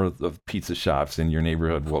that more of the pizza shops in your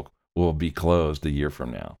neighborhood will be closed a year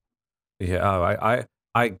from now. Yeah,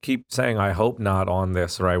 I keep saying I hope not on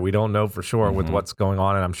this, right? We don't know for sure with what's going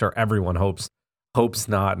on, and I'm sure everyone hopes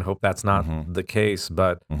not, and hope that's not the case.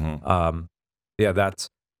 But yeah, that's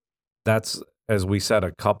as we said,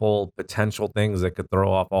 a couple potential things that could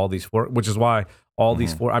throw off all these four, which is why all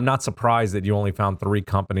these four. I'm not surprised that you only found 3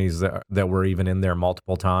 companies that were even in there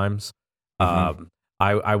multiple times. I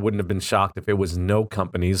wouldn't have been shocked if it was no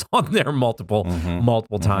companies on there multiple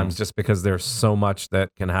times, just because there's so much that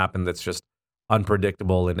can happen that's just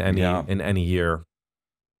unpredictable in any year.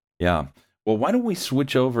 Yeah. Well, why don't we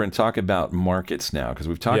switch over and talk about markets now? Because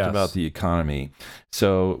we've talked about the economy.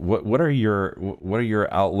 So, what are your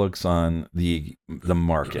outlooks on the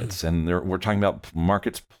markets? And we're talking about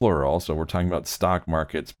markets plural. So we're talking about stock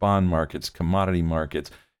markets, bond markets, commodity markets,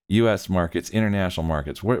 U.S. markets, international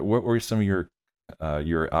markets. What were some of your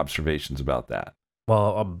observations about that?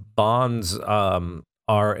 Well, bonds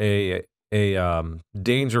are a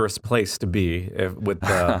dangerous place to be with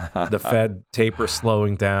the Fed taper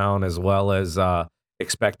slowing down, as well as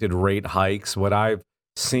expected rate hikes. What I've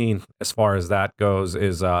seen as far as that goes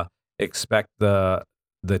is expect the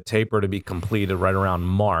taper to be completed right around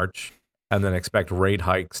March, and then expect rate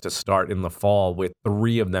hikes to start in the fall, with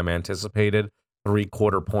 3 of them anticipated, 3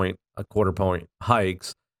 quarter point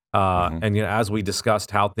hikes. And as we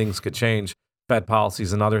discussed how things could change, Fed policy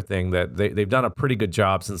is another thing that they've done a pretty good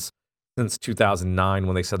job since 2009,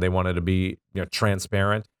 when they said they wanted to be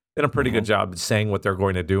transparent. They did a pretty good job saying what they're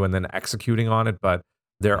going to do and then executing on it. But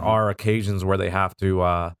there are occasions where they have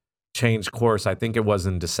to change course. I think it was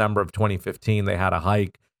in December of 2015 they had a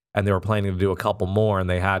hike, and they were planning to do a couple more, and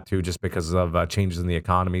they had to, just because of changes in the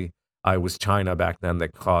economy. It was China back then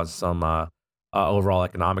that caused some overall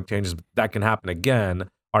economic changes. That can happen again.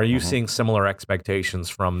 Are you seeing similar expectations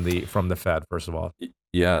from the Fed, first of all?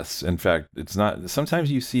 Yes. In fact, it's not.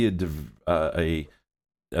 Sometimes you see a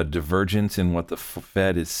divergence in what the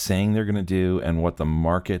Fed is saying they're going to do and what the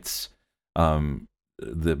markets,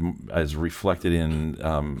 as reflected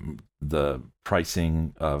in the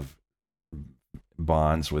pricing of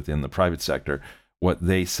bonds within the private sector, what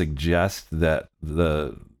they suggest that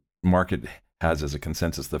the market has as a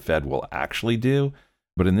consensus the Fed will actually do.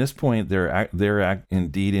 But in this point, they're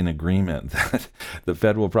indeed in agreement that the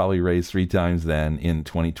Fed will probably raise 3 times then in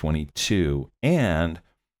 2022, and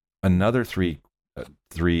another 3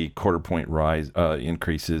 3/4 point rise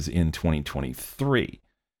increases in 2023.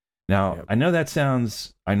 Now, Yep. I know that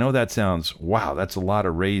sounds wow, that's a lot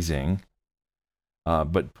of raising.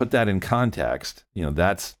 But put that in context,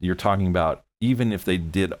 you're talking about, even if they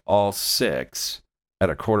did all 6 at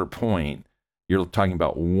 1/4 point, you're talking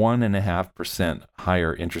about 1.5%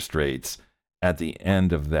 higher interest rates at the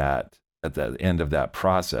end of that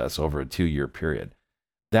process over a 2-year period.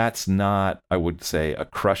 That's not, I would say, a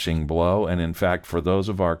crushing blow. And in fact, for those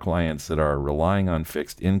of our clients that are relying on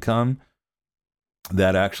fixed income,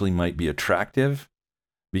 that actually might be attractive,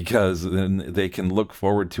 because then they can look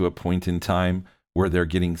forward to a point in time where they're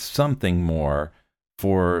getting something more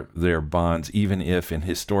for their bonds, even if in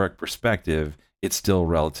historic perspective, it's still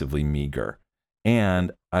relatively meager.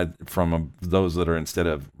 And from those that are, instead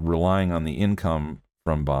of relying on the income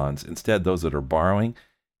from bonds, instead those that are borrowing,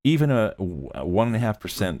 even a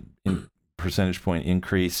 1.5% percentage point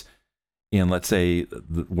increase in, let's say,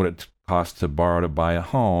 what it costs to borrow to buy a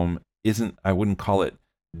home I wouldn't call it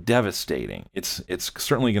devastating. It's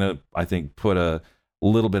certainly going to, I think, put a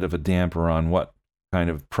little bit of a damper on what kind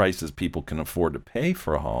of prices people can afford to pay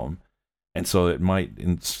for a home, and so it might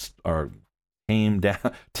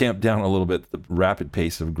tamp down a little bit the rapid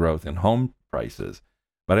pace of growth in home prices.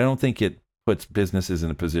 But I don't think it puts businesses in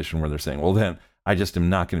a position where they're saying, well, then I just am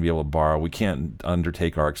not going to be able to borrow. We can't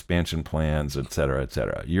undertake our expansion plans, et cetera, et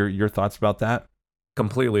cetera. Your thoughts about that?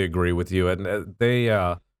 Completely agree with you. And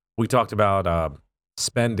we talked about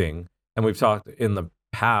spending, and we've talked in the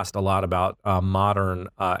past a lot about modern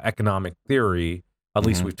economic theory. At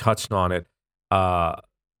least we've touched on it.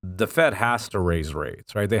 The Fed has to raise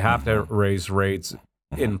rates, right? They have to raise rates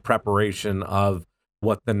in preparation of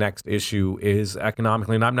what the next issue is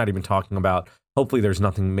economically. And I'm not even talking about, hopefully there's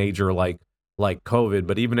nothing major like COVID,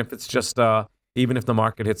 but even if it's just, even if the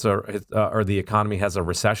market hits or the economy has a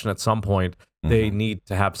recession at some point, they need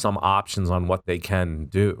to have some options on what they can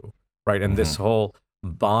do, right? And this whole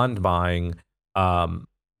bond buying,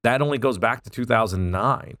 that only goes back to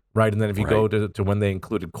 2009, right? And then if you go to when they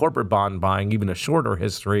included corporate bond buying, even a shorter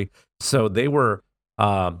history. So they were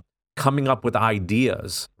coming up with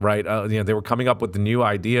ideas, right? They were coming up with the new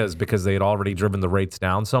ideas because they had already driven the rates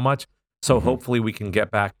down so much. So hopefully we can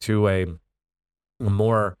get back to a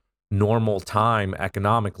more normal time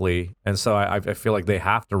economically. And so I feel like they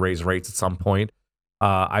have to raise rates at some point.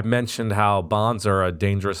 I mentioned how bonds are a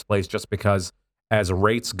dangerous place just because as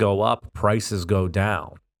rates go up, prices go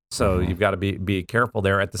down. So you've got to be careful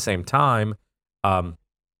there. At the same time, a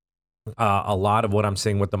lot of what I'm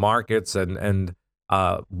seeing with the markets and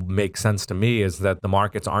makes sense to me is that the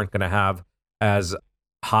markets aren't going to have as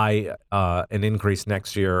high an increase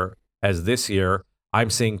next year as this year. I'm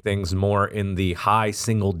seeing things more in the high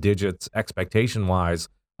single digits expectation wise.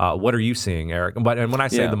 What are you seeing, Eric? And when I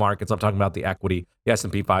say the markets, I'm talking about the equity, the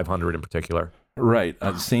S&P 500 in particular. Right.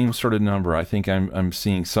 Same sort of number. I think I'm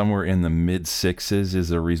seeing somewhere in the mid 6s is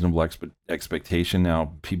a reasonable expectation.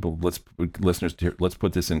 Now, listeners, let's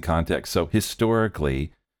put this in context. So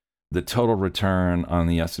historically, the total return on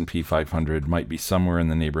the S&P 500 might be somewhere in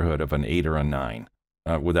the neighborhood of an 8 or a 9.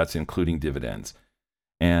 That's including dividends.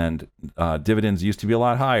 And dividends used to be a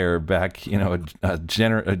lot higher back,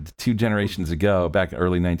 2 generations ago, back in the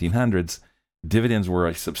early 1900s. Dividends were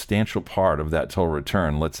a substantial part of that total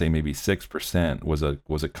return. Let's say maybe 6% was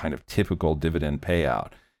a kind of typical dividend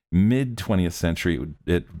payout. Mid 20th century,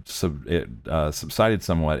 it subsided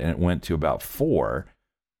somewhat, and it went to about 4.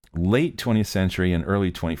 Late 20th century and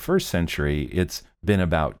early 21st century, it's been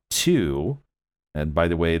about 2. And by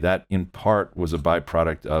the way, that in part was a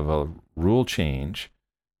byproduct of a rule change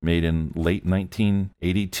made in late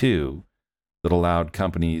 1982 that allowed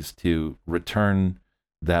companies to return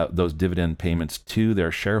those dividend payments to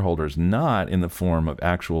their shareholders, not in the form of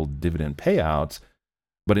actual dividend payouts,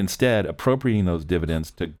 but instead appropriating those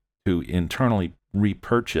dividends to internally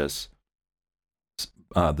repurchase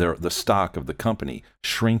the stock of the company,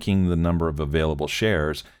 shrinking the number of available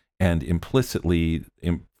shares and implicitly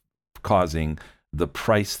causing the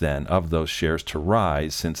price then of those shares to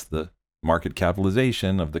rise, since the market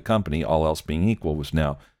capitalization of the company, all else being equal, was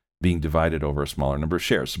now being divided over a smaller number of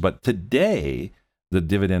shares. But today, the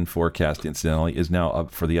dividend forecast, incidentally, is now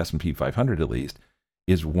up for the S&P 500 at least,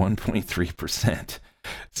 is 1.3%.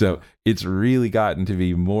 So it's really gotten to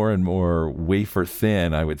be more and more wafer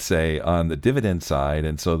thin, I would say, on the dividend side.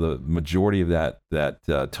 And so the majority of that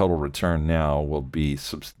total return now will be,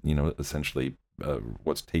 essentially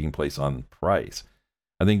what's taking place on price.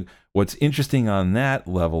 I think what's interesting on that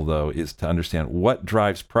level, though, is to understand what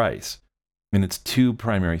drives price. And it's 2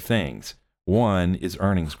 primary things. One is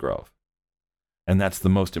earnings growth. And that's the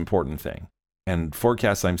most important thing. and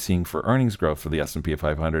forecasts I'm seeing for earnings growth for the S&P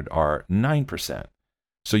 500 are 9%.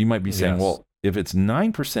 So you might be saying, Yes. well, if it's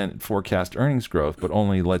 9% forecast earnings growth, but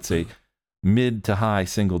only, let's say, mid to high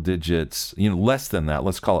single digits, less than that,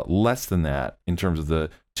 let's call it less than that in terms of the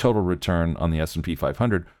total return on the S&P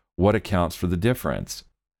 500, what accounts for the difference?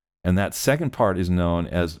 And that second part is known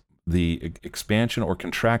as the expansion or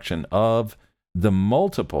contraction of the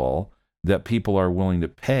multiple that people are willing to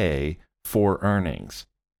pay for earnings.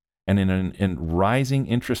 And in a rising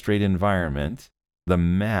interest rate environment, the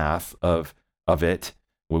math of it,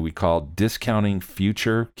 what we call discounting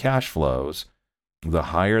future cash flows, the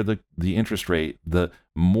higher the interest rate, the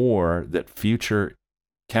more that future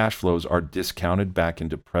cash flows are discounted back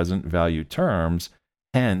into present value terms.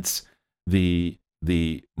 Hence, the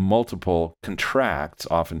multiple contracts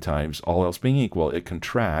oftentimes, all else being equal, it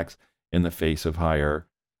contracts in the face of higher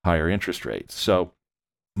interest rates. So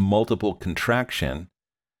multiple contraction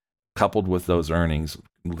coupled with those earnings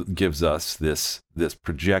gives us this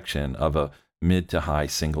projection of a mid to high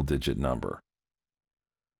single digit number.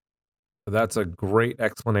 That's a great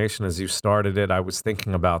explanation as you started it. I was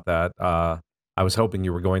thinking about that. I was hoping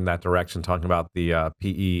you were going that direction, talking about the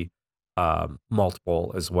PE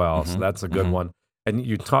multiple as well. So that's a good one. And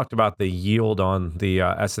you talked about the yield on the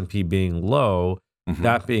S&P being low.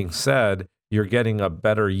 That being said, you're getting a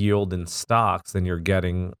better yield in stocks than you're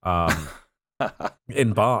getting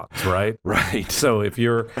in bonds, right? Right. So if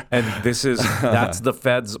you're, and that's the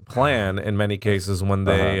Fed's plan in many cases when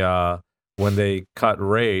they cut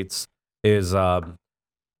rates is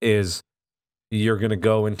you're going to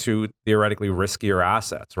go into theoretically riskier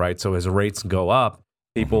assets, right? So as rates go up,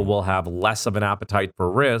 people will have less of an appetite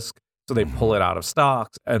for risk, so they pull it out of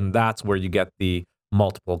stocks, and that's where you get the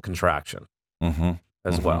multiple contraction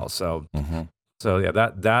as well. So, so yeah,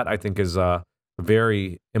 that I think is a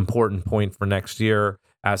very important point for next year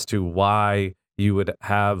as to why you would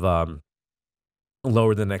have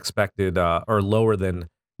lower than expected or lower than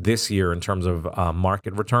this year in terms of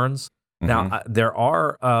market returns. Now, there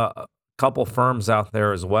are a couple firms out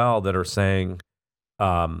there as well that are saying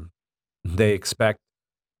they expect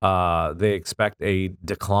a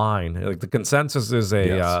decline. Like the consensus is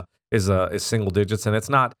is single digits, and it's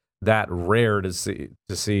not that rare to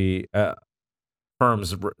see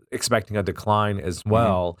firms expecting a decline as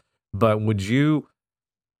well. But would you,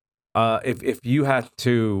 if you had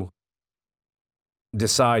to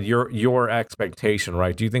decide your expectation,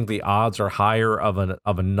 right? Do you think the odds are higher of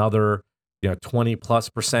another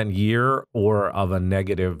 20+% year, or of a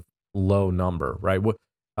negative low number, right?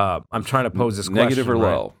 I'm trying to pose this question. Negative or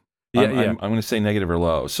right? low? Yeah, I'm going to say negative or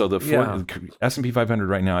low. So the S&P 500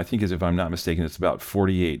 right now, I think, is, if I'm not mistaken, it's about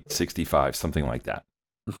 48.65, something like that.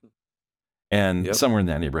 And somewhere in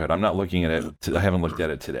that neighborhood. I'm not looking at it. I haven't looked at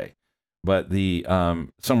it today, but the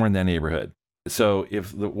somewhere in that neighborhood. So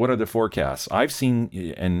what are the forecasts? I've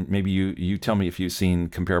seen, and maybe you tell me if you've seen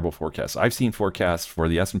comparable forecasts. I've seen forecasts for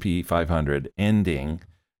the S&P 500 ending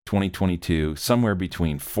 2022 somewhere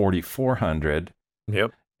between 4,400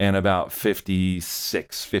 and about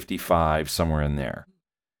 56, 55, somewhere in there.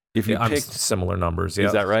 If you pick similar numbers,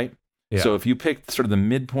 is that right? Yeah. So if you picked sort of the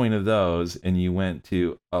midpoint of those and you went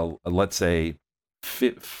to let's say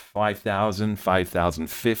 5,000,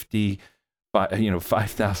 5,050.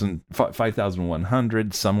 5,000,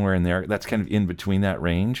 5,100, somewhere in there. That's kind of in between that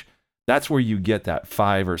range. That's where you get that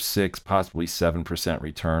 5 or 6, possibly 7%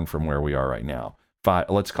 return from where we are right now.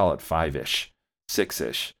 Let's call it 5-ish,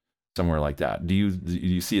 6-ish, somewhere like that. Do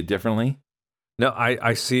you see it differently? No,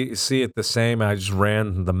 I see it the same. I just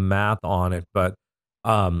ran the math on it, but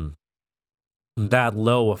that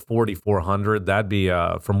low of 4,400, that'd be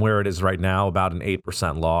from where it is right now about an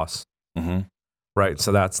 8% loss. Right,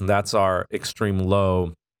 so that's our extreme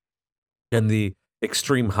low, and the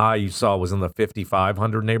extreme high you saw was in the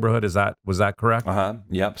 5,500 neighborhood. Was that correct?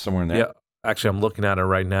 Yep, somewhere in there. Yeah, actually, I'm looking at it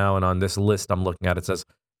right now, and on this list I'm looking at, it says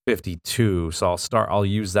 52. So I'll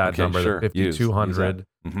use that number, sure. 5,200.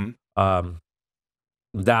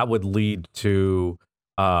 That would lead to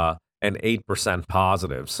an 8%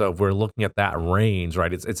 positive. So if we're looking at that range,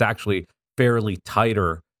 right, it's actually fairly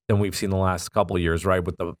tighter than we've seen the last couple of years, right?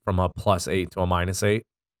 From a +8 to a -8.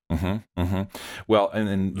 Well,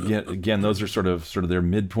 and again, those are sort of their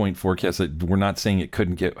midpoint forecasts. That we're not saying it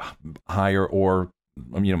couldn't get higher or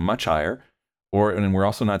much higher, and we're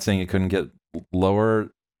also not saying it couldn't get lower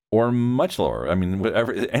or much lower. I mean,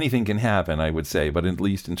 anything can happen, I would say, but at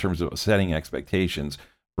least in terms of setting expectations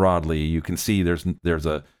broadly, you can see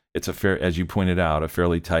it's a fair, as you pointed out, a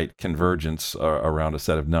fairly tight convergence around a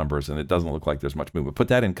set of numbers, and it doesn't look like there's much movement. Put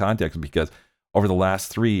that in context, because over the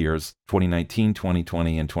last 3 years, 2019,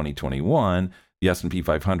 2020, and 2021, the S&P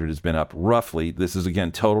 500 has been up roughly, this is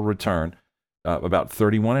again total return, about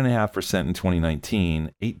 31.5% in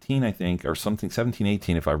 2019, 18, I think, or something, 17,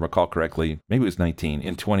 18, if I recall correctly. Maybe it was 19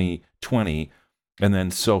 in 2020. And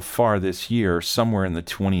then so far this year, somewhere in the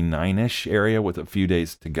 29-ish area with a few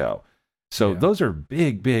days to go. So those are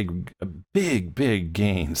big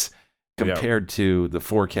gains compared to the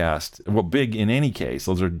forecast. Well, big in any case.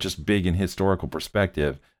 Those are just big in historical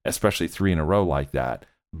perspective, especially 3 in a row like that.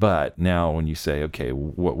 But now when you say, okay,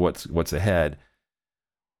 what's ahead,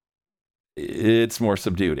 it's more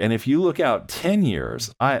subdued. And if you look out 10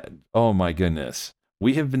 years, oh my goodness,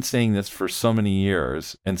 we have been saying this for so many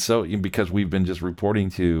years. And so because we've been just reporting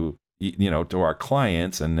to our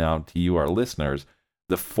clients and now to you, our listeners,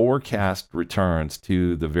 the forecast returns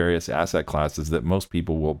to the various asset classes that most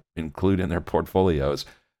people will include in their portfolios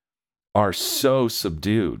are so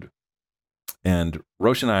subdued. And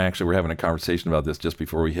Roche and I actually were having a conversation about this just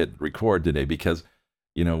before we hit record today, because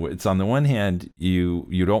it's on the one hand,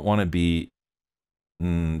 you don't want to be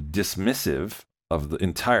dismissive of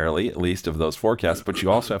entirely, at least, of those forecasts, but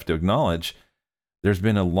you also have to acknowledge there's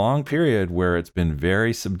been a long period where it's been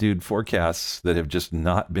very subdued forecasts that have just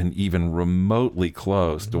not been even remotely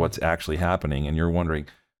close to what's actually happening. And you're wondering,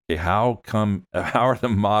 okay, how are the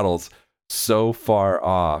models so far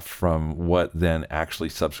off from what then actually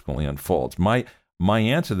subsequently unfolds? My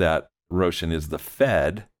answer to that, Roshan, is the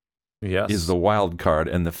Fed is the wild card,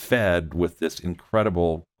 and the Fed, with this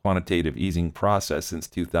incredible quantitative easing process since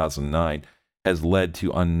 2009, has led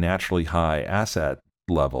to unnaturally high asset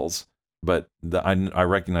levels. But I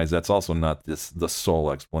recognize that's also not the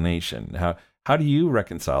sole explanation. How do you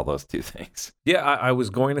reconcile those two things? Yeah, I was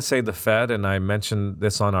going to say the Fed, and I mentioned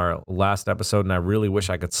this on our last episode, and I really wish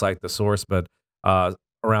I could cite the source, but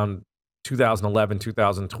around 2011,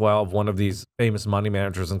 2012, one of these famous money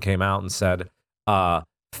managers came out and said,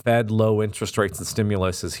 Fed low interest rates and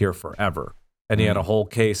stimulus is here forever. And he had a whole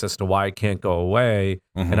case as to why it can't go away.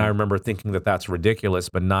 And I remember thinking that that's ridiculous,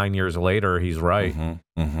 but 9 years later, he's right.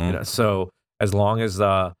 So as long as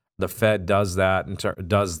the Fed does that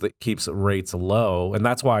and keeps rates low, and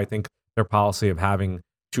that's why I think their policy of having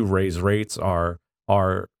to raise rates are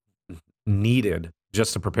needed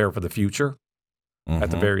just to prepare for the future,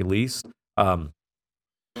 at the very least.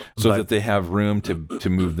 That they have room to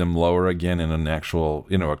move them lower again in an actual,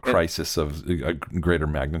 a crisis of a greater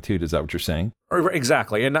magnitude. Is that what you're saying?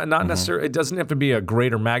 Exactly. And not necessarily, it doesn't have to be a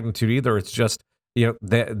greater magnitude either. It's just,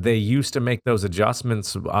 they used to make those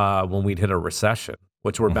adjustments when we'd hit a recession,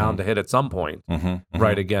 which we're bound to hit at some point,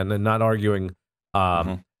 right? Again, and not arguing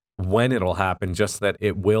when it'll happen, just that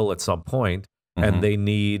it will at some point, and they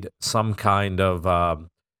need some kind of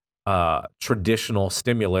traditional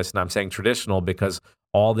stimulus. And I'm saying traditional because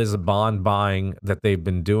all this bond buying that they've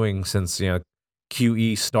been doing since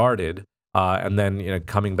QE started, and then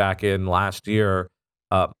coming back in last year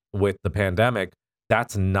with the pandemic,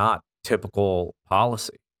 that's not typical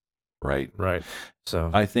policy. Right.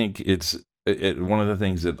 So I think it's one of the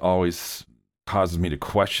things that always causes me to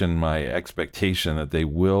question my expectation that they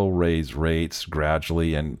will raise rates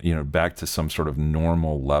gradually and back to some sort of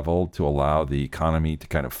normal level to allow the economy to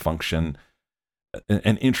kind of function,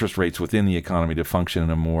 and interest rates within the economy to function in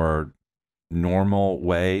a more normal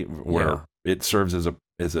way, where it serves as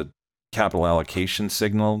a capital allocation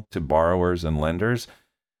signal to borrowers and lenders,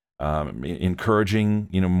 encouraging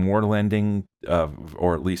more lending,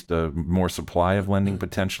 or at least a more supply of lending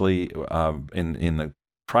potentially in the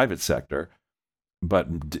private sector, but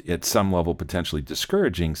at some level potentially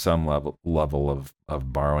discouraging some level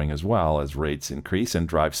of borrowing as well as rates increase and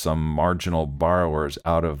drive some marginal borrowers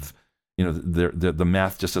out of the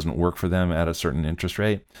math just doesn't work for them at a certain interest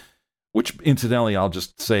rate, which incidentally, I'll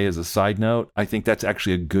just say as a side note, I think that's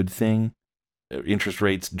actually a good thing. Interest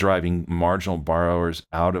rates driving marginal borrowers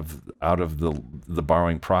out of the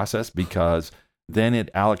borrowing process, because then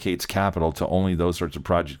it allocates capital to only those sorts of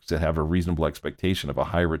projects that have a reasonable expectation of a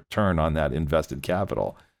high return on that invested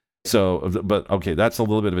capital. So, but okay, that's a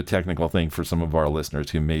little bit of a technical thing for some of our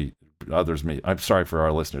listeners others may. I'm sorry for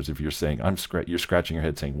our listeners if you're saying you're scratching your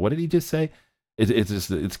head saying, what did he just say?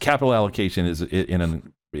 It's capital allocation is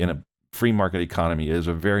in a free market economy is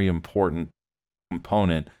a very important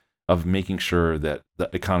component of making sure that the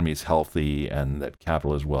economy is healthy and that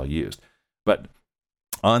capital is well used. But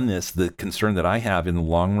on this, the concern that I have in the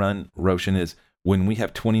long run, Roshan, is when we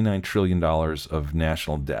have $29 trillion of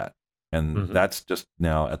national debt, and that's just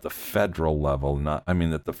now at the federal level, on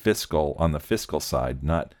the fiscal side,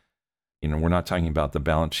 not, we're not talking about the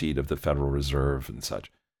balance sheet of the Federal Reserve and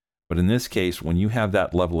such. But in this case, when you have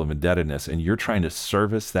that level of indebtedness and you're trying to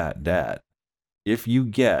service that debt, if you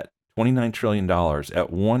get $29 trillion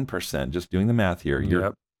at 1%, just doing the math here, you're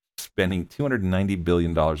Yep. spending $290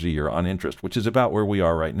 billion a year on interest, which is about where we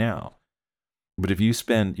are right now. But if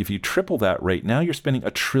you triple that rate, now you're spending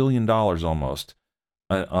 $1 trillion almost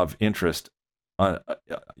of interest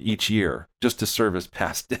each year just to service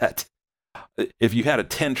past debt. If you had a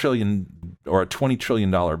 $10 trillion or a $20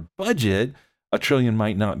 trillion budget, $1 trillion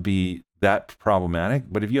might not be that problematic.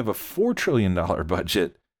 But if you have a $4 trillion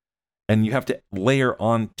budget and you have to layer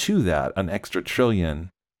on to that an extra $1 trillion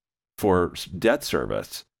for debt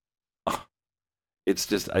service,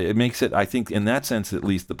 it makes it, I think, in that sense, at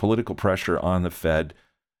least, the political pressure on the Fed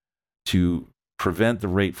to prevent the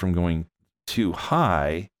rate from going too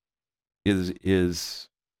high is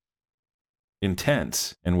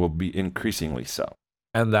intense and will be increasingly so.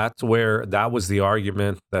 And that was the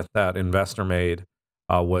argument that investor made,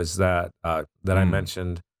 was that I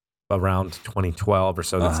mentioned around 2012 or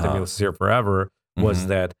so, that stimulus is here forever, was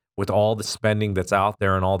that with all the spending that's out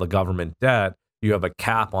there and all the government debt, you have a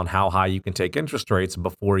cap on how high you can take interest rates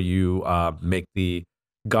before you make the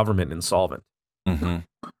government insolvent.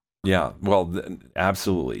 Yeah, well,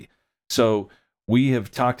 absolutely. So we have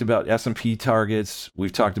talked about S&P targets.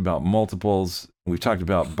 We've talked about multiples. We've talked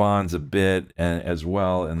about bonds a bit as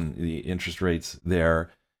well, and the interest rates there,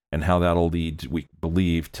 and how that'll lead, we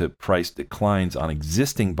believe, to price declines on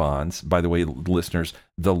existing bonds. By the way, listeners,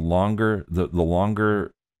 the longer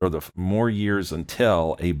or the more years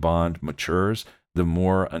until a bond matures, the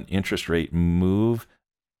more an interest rate move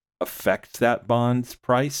affects that bond's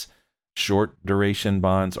price. Short duration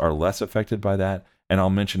bonds are less affected by that. And I'll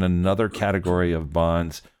mention another category of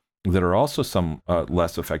bonds that are also some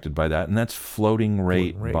less affected by that, and that's floating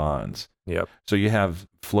rate bonds. Yep. So you have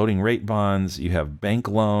floating rate bonds, you have bank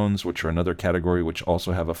loans, which are another category which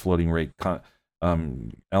also have a floating rate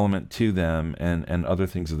element to them, and other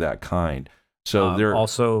things of that kind. So they're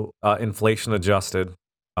also inflation adjusted.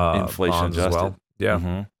 Inflation bonds adjusted. As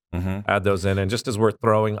well. Yeah. Add those in. And just as we're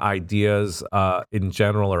throwing ideas in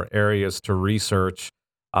general or areas to research,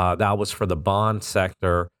 that was for the bond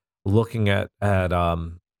sector. Looking at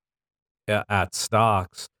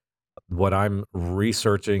stocks, what I'm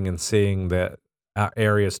researching and seeing that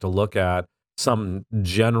areas to look at, some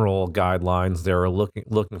general guidelines. They're looking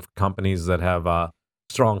for companies that have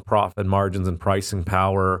strong profit margins and pricing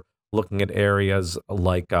power. Looking at areas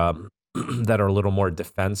like that are a little more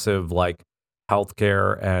defensive, like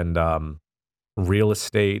healthcare and real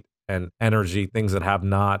estate and energy, things that have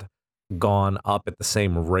not gone up at the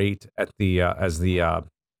same rate at as the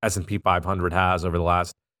S&P 500 has over the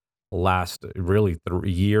last really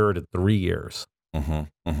year to 3 years.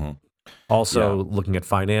 Also, looking at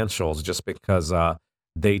financials, just because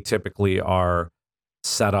they typically are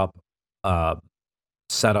set up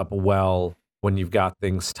well. When you've got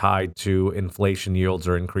things tied to inflation yields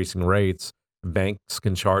or increasing rates, banks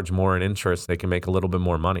can charge more in interest. They can make a little bit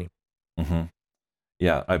more money.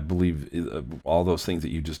 Yeah, I believe all those things that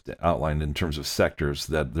you just outlined in terms of sectors,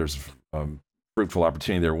 that there's fruitful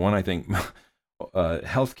opportunity there. One, I think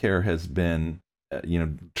healthcare has been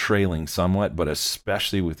trailing somewhat, but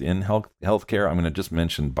especially within healthcare, I'm going to just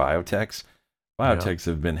mention biotechs. Biotechs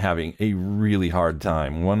have been having a really hard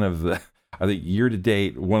time. I think year to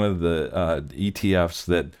date, one of the ETFs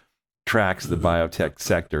that tracks the biotech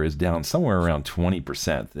sector is down somewhere around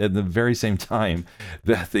 20%. At the very same time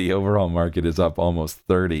that the overall market is up almost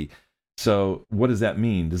 30%. So what does that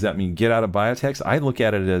mean? Does that mean get out of biotechs? I look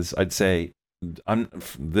at it as, I'd say,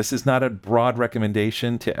 this is not a broad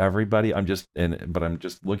recommendation to everybody. But I'm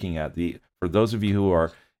just looking at for those of you who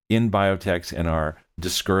are in biotechs and are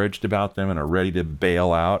discouraged about them and are ready to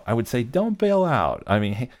bail out, I would say don't bail out. I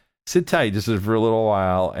mean, hey, sit tight just for a little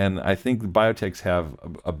while, and I think the biotechs have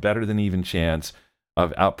a better than even chance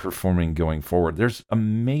of outperforming going forward. There's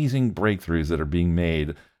amazing breakthroughs that are being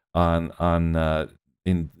made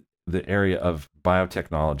in the area of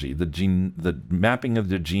biotechnology, the mapping of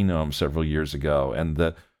the genome several years ago, and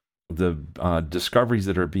the discoveries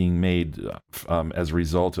that are being made as a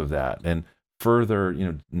result of that, and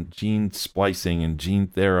further, gene splicing and gene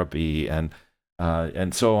therapy, and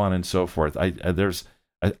so on and so forth.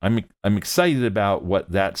 I'm excited about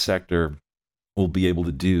what that sector will be able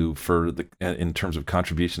to do in terms of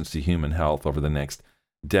contributions to human health over the next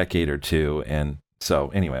decade or two. And so,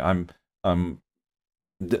 anyway,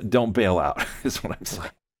 don't bail out is what I'm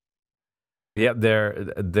saying. Yeah,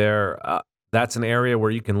 that's an area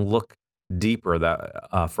where you can look deeper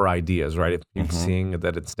for ideas, right? If you're seeing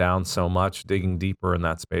that it's down so much, digging deeper in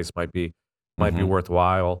that space might be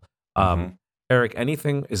worthwhile. Eric,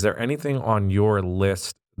 is there anything on your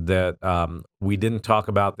list that we didn't talk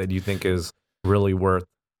about that you think is really worth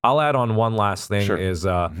I'll add on one last thing Sure. is,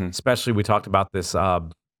 especially we talked about this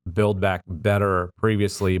Build Back Better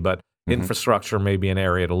previously, but infrastructure may be an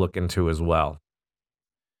area to look into as well.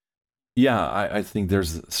 Yeah, I think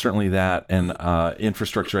there's certainly that. And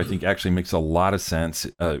infrastructure, I think, actually makes a lot of sense,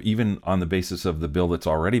 even on the basis of the bill that's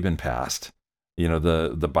already been passed,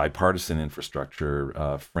 the bipartisan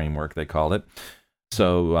infrastructure framework, they call it.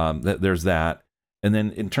 So there's that. And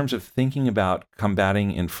then in terms of thinking about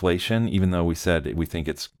combating inflation, even though we said we think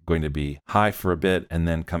it's going to be high for a bit and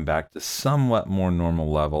then come back to somewhat more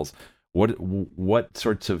normal levels, what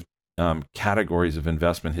sorts of categories of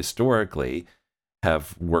investment historically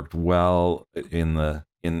have worked well in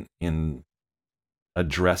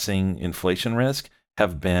addressing inflation risk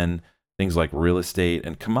have been things like real estate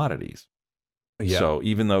and commodities. Yeah. So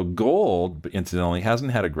even though gold, incidentally,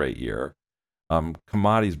 hasn't had a great year,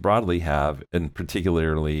 commodities broadly have, and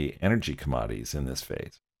particularly energy commodities in this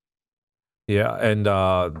phase. Yeah, and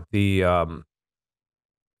the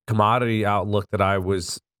commodity outlook that I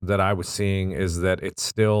was seeing is that it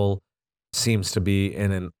still seems to be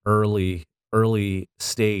in an early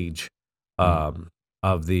stage of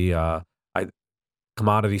the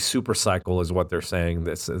commodity super cycle is what they're saying.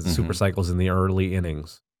 This super cycle's in the early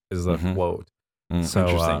innings is the quote. So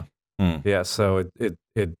interesting. Yeah, so it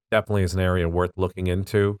definitely is an area worth looking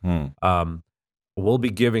into. We'll be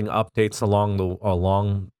giving updates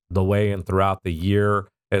along the way and throughout the year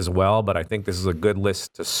as well, but I think this is a good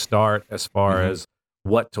list to start as far as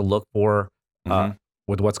what to look for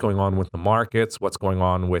with what's going on with the markets, what's going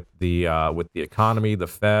on with the economy, the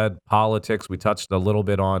Fed, politics. We touched a little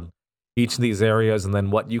bit on each of these areas, and then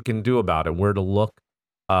what you can do about it, where to look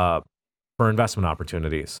for investment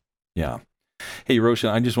opportunities. Yeah. Hey,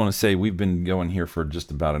 Roshan, I just want to say we've been going here for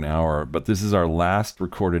just about an hour, but this is our last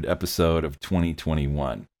recorded episode of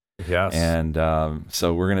 2021. Yes. And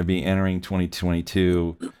so we're going to be entering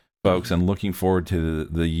 2022, folks, and looking forward to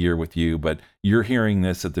the year with you. But you're hearing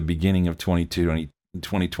this at the beginning of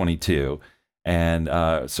 2022. And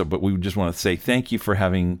but we just want to say thank you for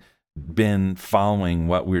having been following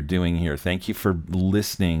what we're doing here. Thank you for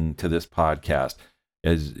listening to this podcast.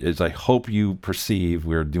 As I hope you perceive,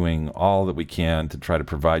 we're doing all that we can to try to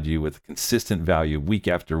provide you with consistent value week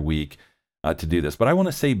after week to do this. But I want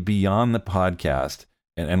to say beyond the podcast,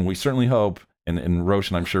 and we certainly hope, and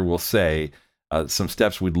Roshan, I'm sure will say, some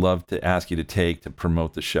steps we'd love to ask you to take to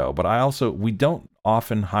promote the show. But we don't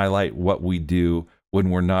often highlight what we do when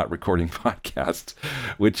we're not recording podcasts,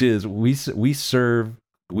 which is we serve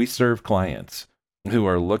clients who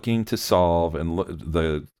are looking to solve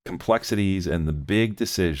the complexities and the big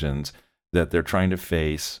decisions that they're trying to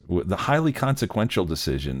face, the highly consequential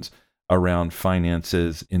decisions around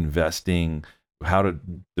finances, investing, how to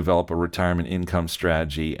develop a retirement income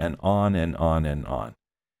strategy, and on and on and on.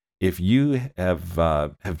 If you have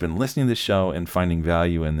been listening to the show and finding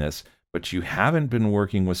value in this, but you haven't been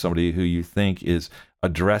working with somebody who you think is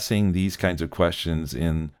addressing these kinds of questions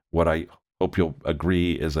in what I hope you'll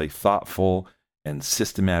agree is a thoughtful and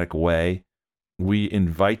systematic way, we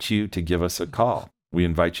invite you to give us a call. We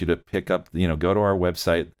invite you to pick up, go to our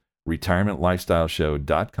website,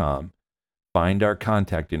 retirementlifestyleshow.com, find our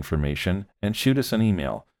contact information, and shoot us an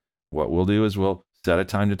email. What we'll do is we'll set a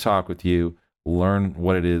time to talk with you, learn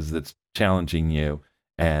what it is that's challenging you,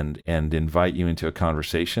 and invite you into a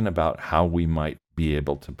conversation about how we might be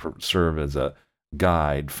able to serve as a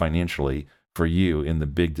guide financially for you in the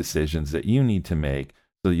big decisions that you need to make,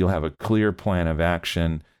 so that you'll have a clear plan of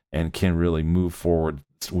action and can really move forward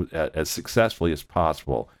as successfully as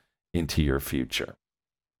possible into your future.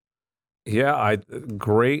 Yeah,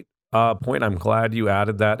 great point. I'm glad you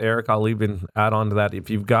added that, Eric. I'll even add on to that.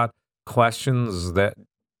 If you've got questions, that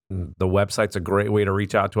the website's a great way to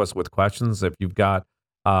reach out to us with questions. If you've got,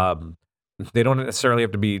 they don't necessarily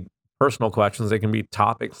have to be personal questions. They can be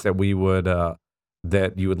topics that we would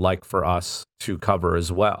that you would like for us to cover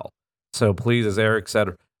as well. So please, as Eric said,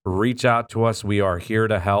 reach out to us. We are here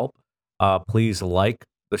to help. Please like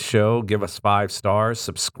the show, give us 5 stars,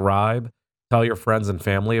 subscribe, tell your friends and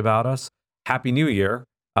family about us. Happy New Year,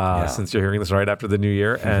 since you're hearing this right after the New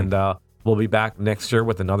Year. And we'll be back next year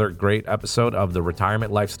with another great episode of the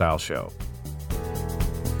Retirement Lifestyle Show.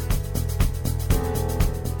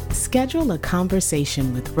 Schedule a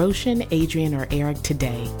conversation with Roshan, Adrian, or Eric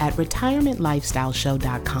today at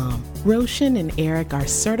retirementlifestyleshow.com. Roshan and Eric are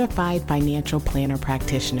certified financial planner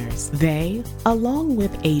practitioners. They, along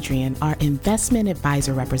with Adrian, are investment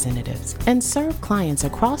advisor representatives and serve clients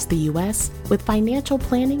across the U.S. with financial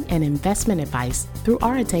planning and investment advice through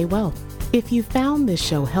Arete Wealth. If you found this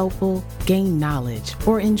show helpful, gained knowledge,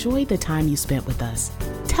 or enjoyed the time you spent with us,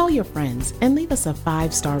 tell your friends and leave us a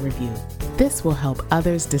 5-star review. This will help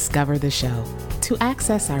others discover the show. To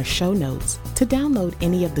access our show notes, to download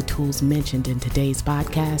any of the tools mentioned in today's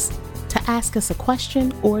podcast, to ask us a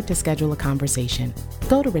question, or to schedule a conversation,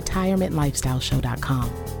 go to retirementlifestyleshow.com.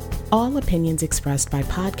 All opinions expressed by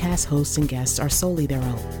podcast hosts and guests are solely their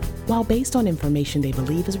own. While based on information they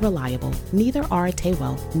believe is reliable, neither Arete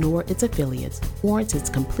Wealth nor its affiliates warrants its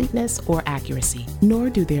completeness or accuracy, nor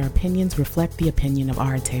do their opinions reflect the opinion of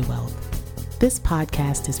Arete Wealth. This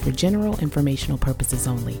podcast is for general informational purposes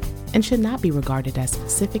only and should not be regarded as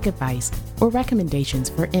specific advice or recommendations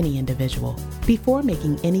for any individual. Before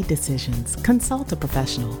making any decisions, consult a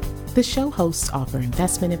professional. The show hosts offer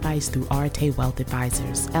investment advice through Arete Wealth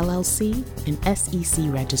Advisors, LLC, an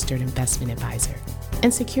SEC-registered investment advisor,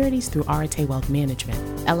 and securities through Arete Wealth Management,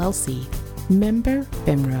 LLC, member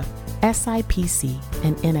FINRA, SIPC,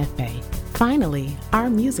 and NFA. Finally, our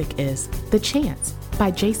music is The Chance by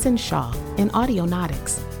Jason Shaw and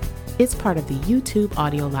Audionautics. It's part of the YouTube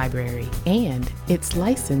audio library, and it's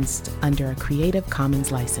licensed under a Creative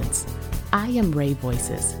Commons license. I am Ray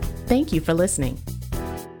Voices. Thank you for listening.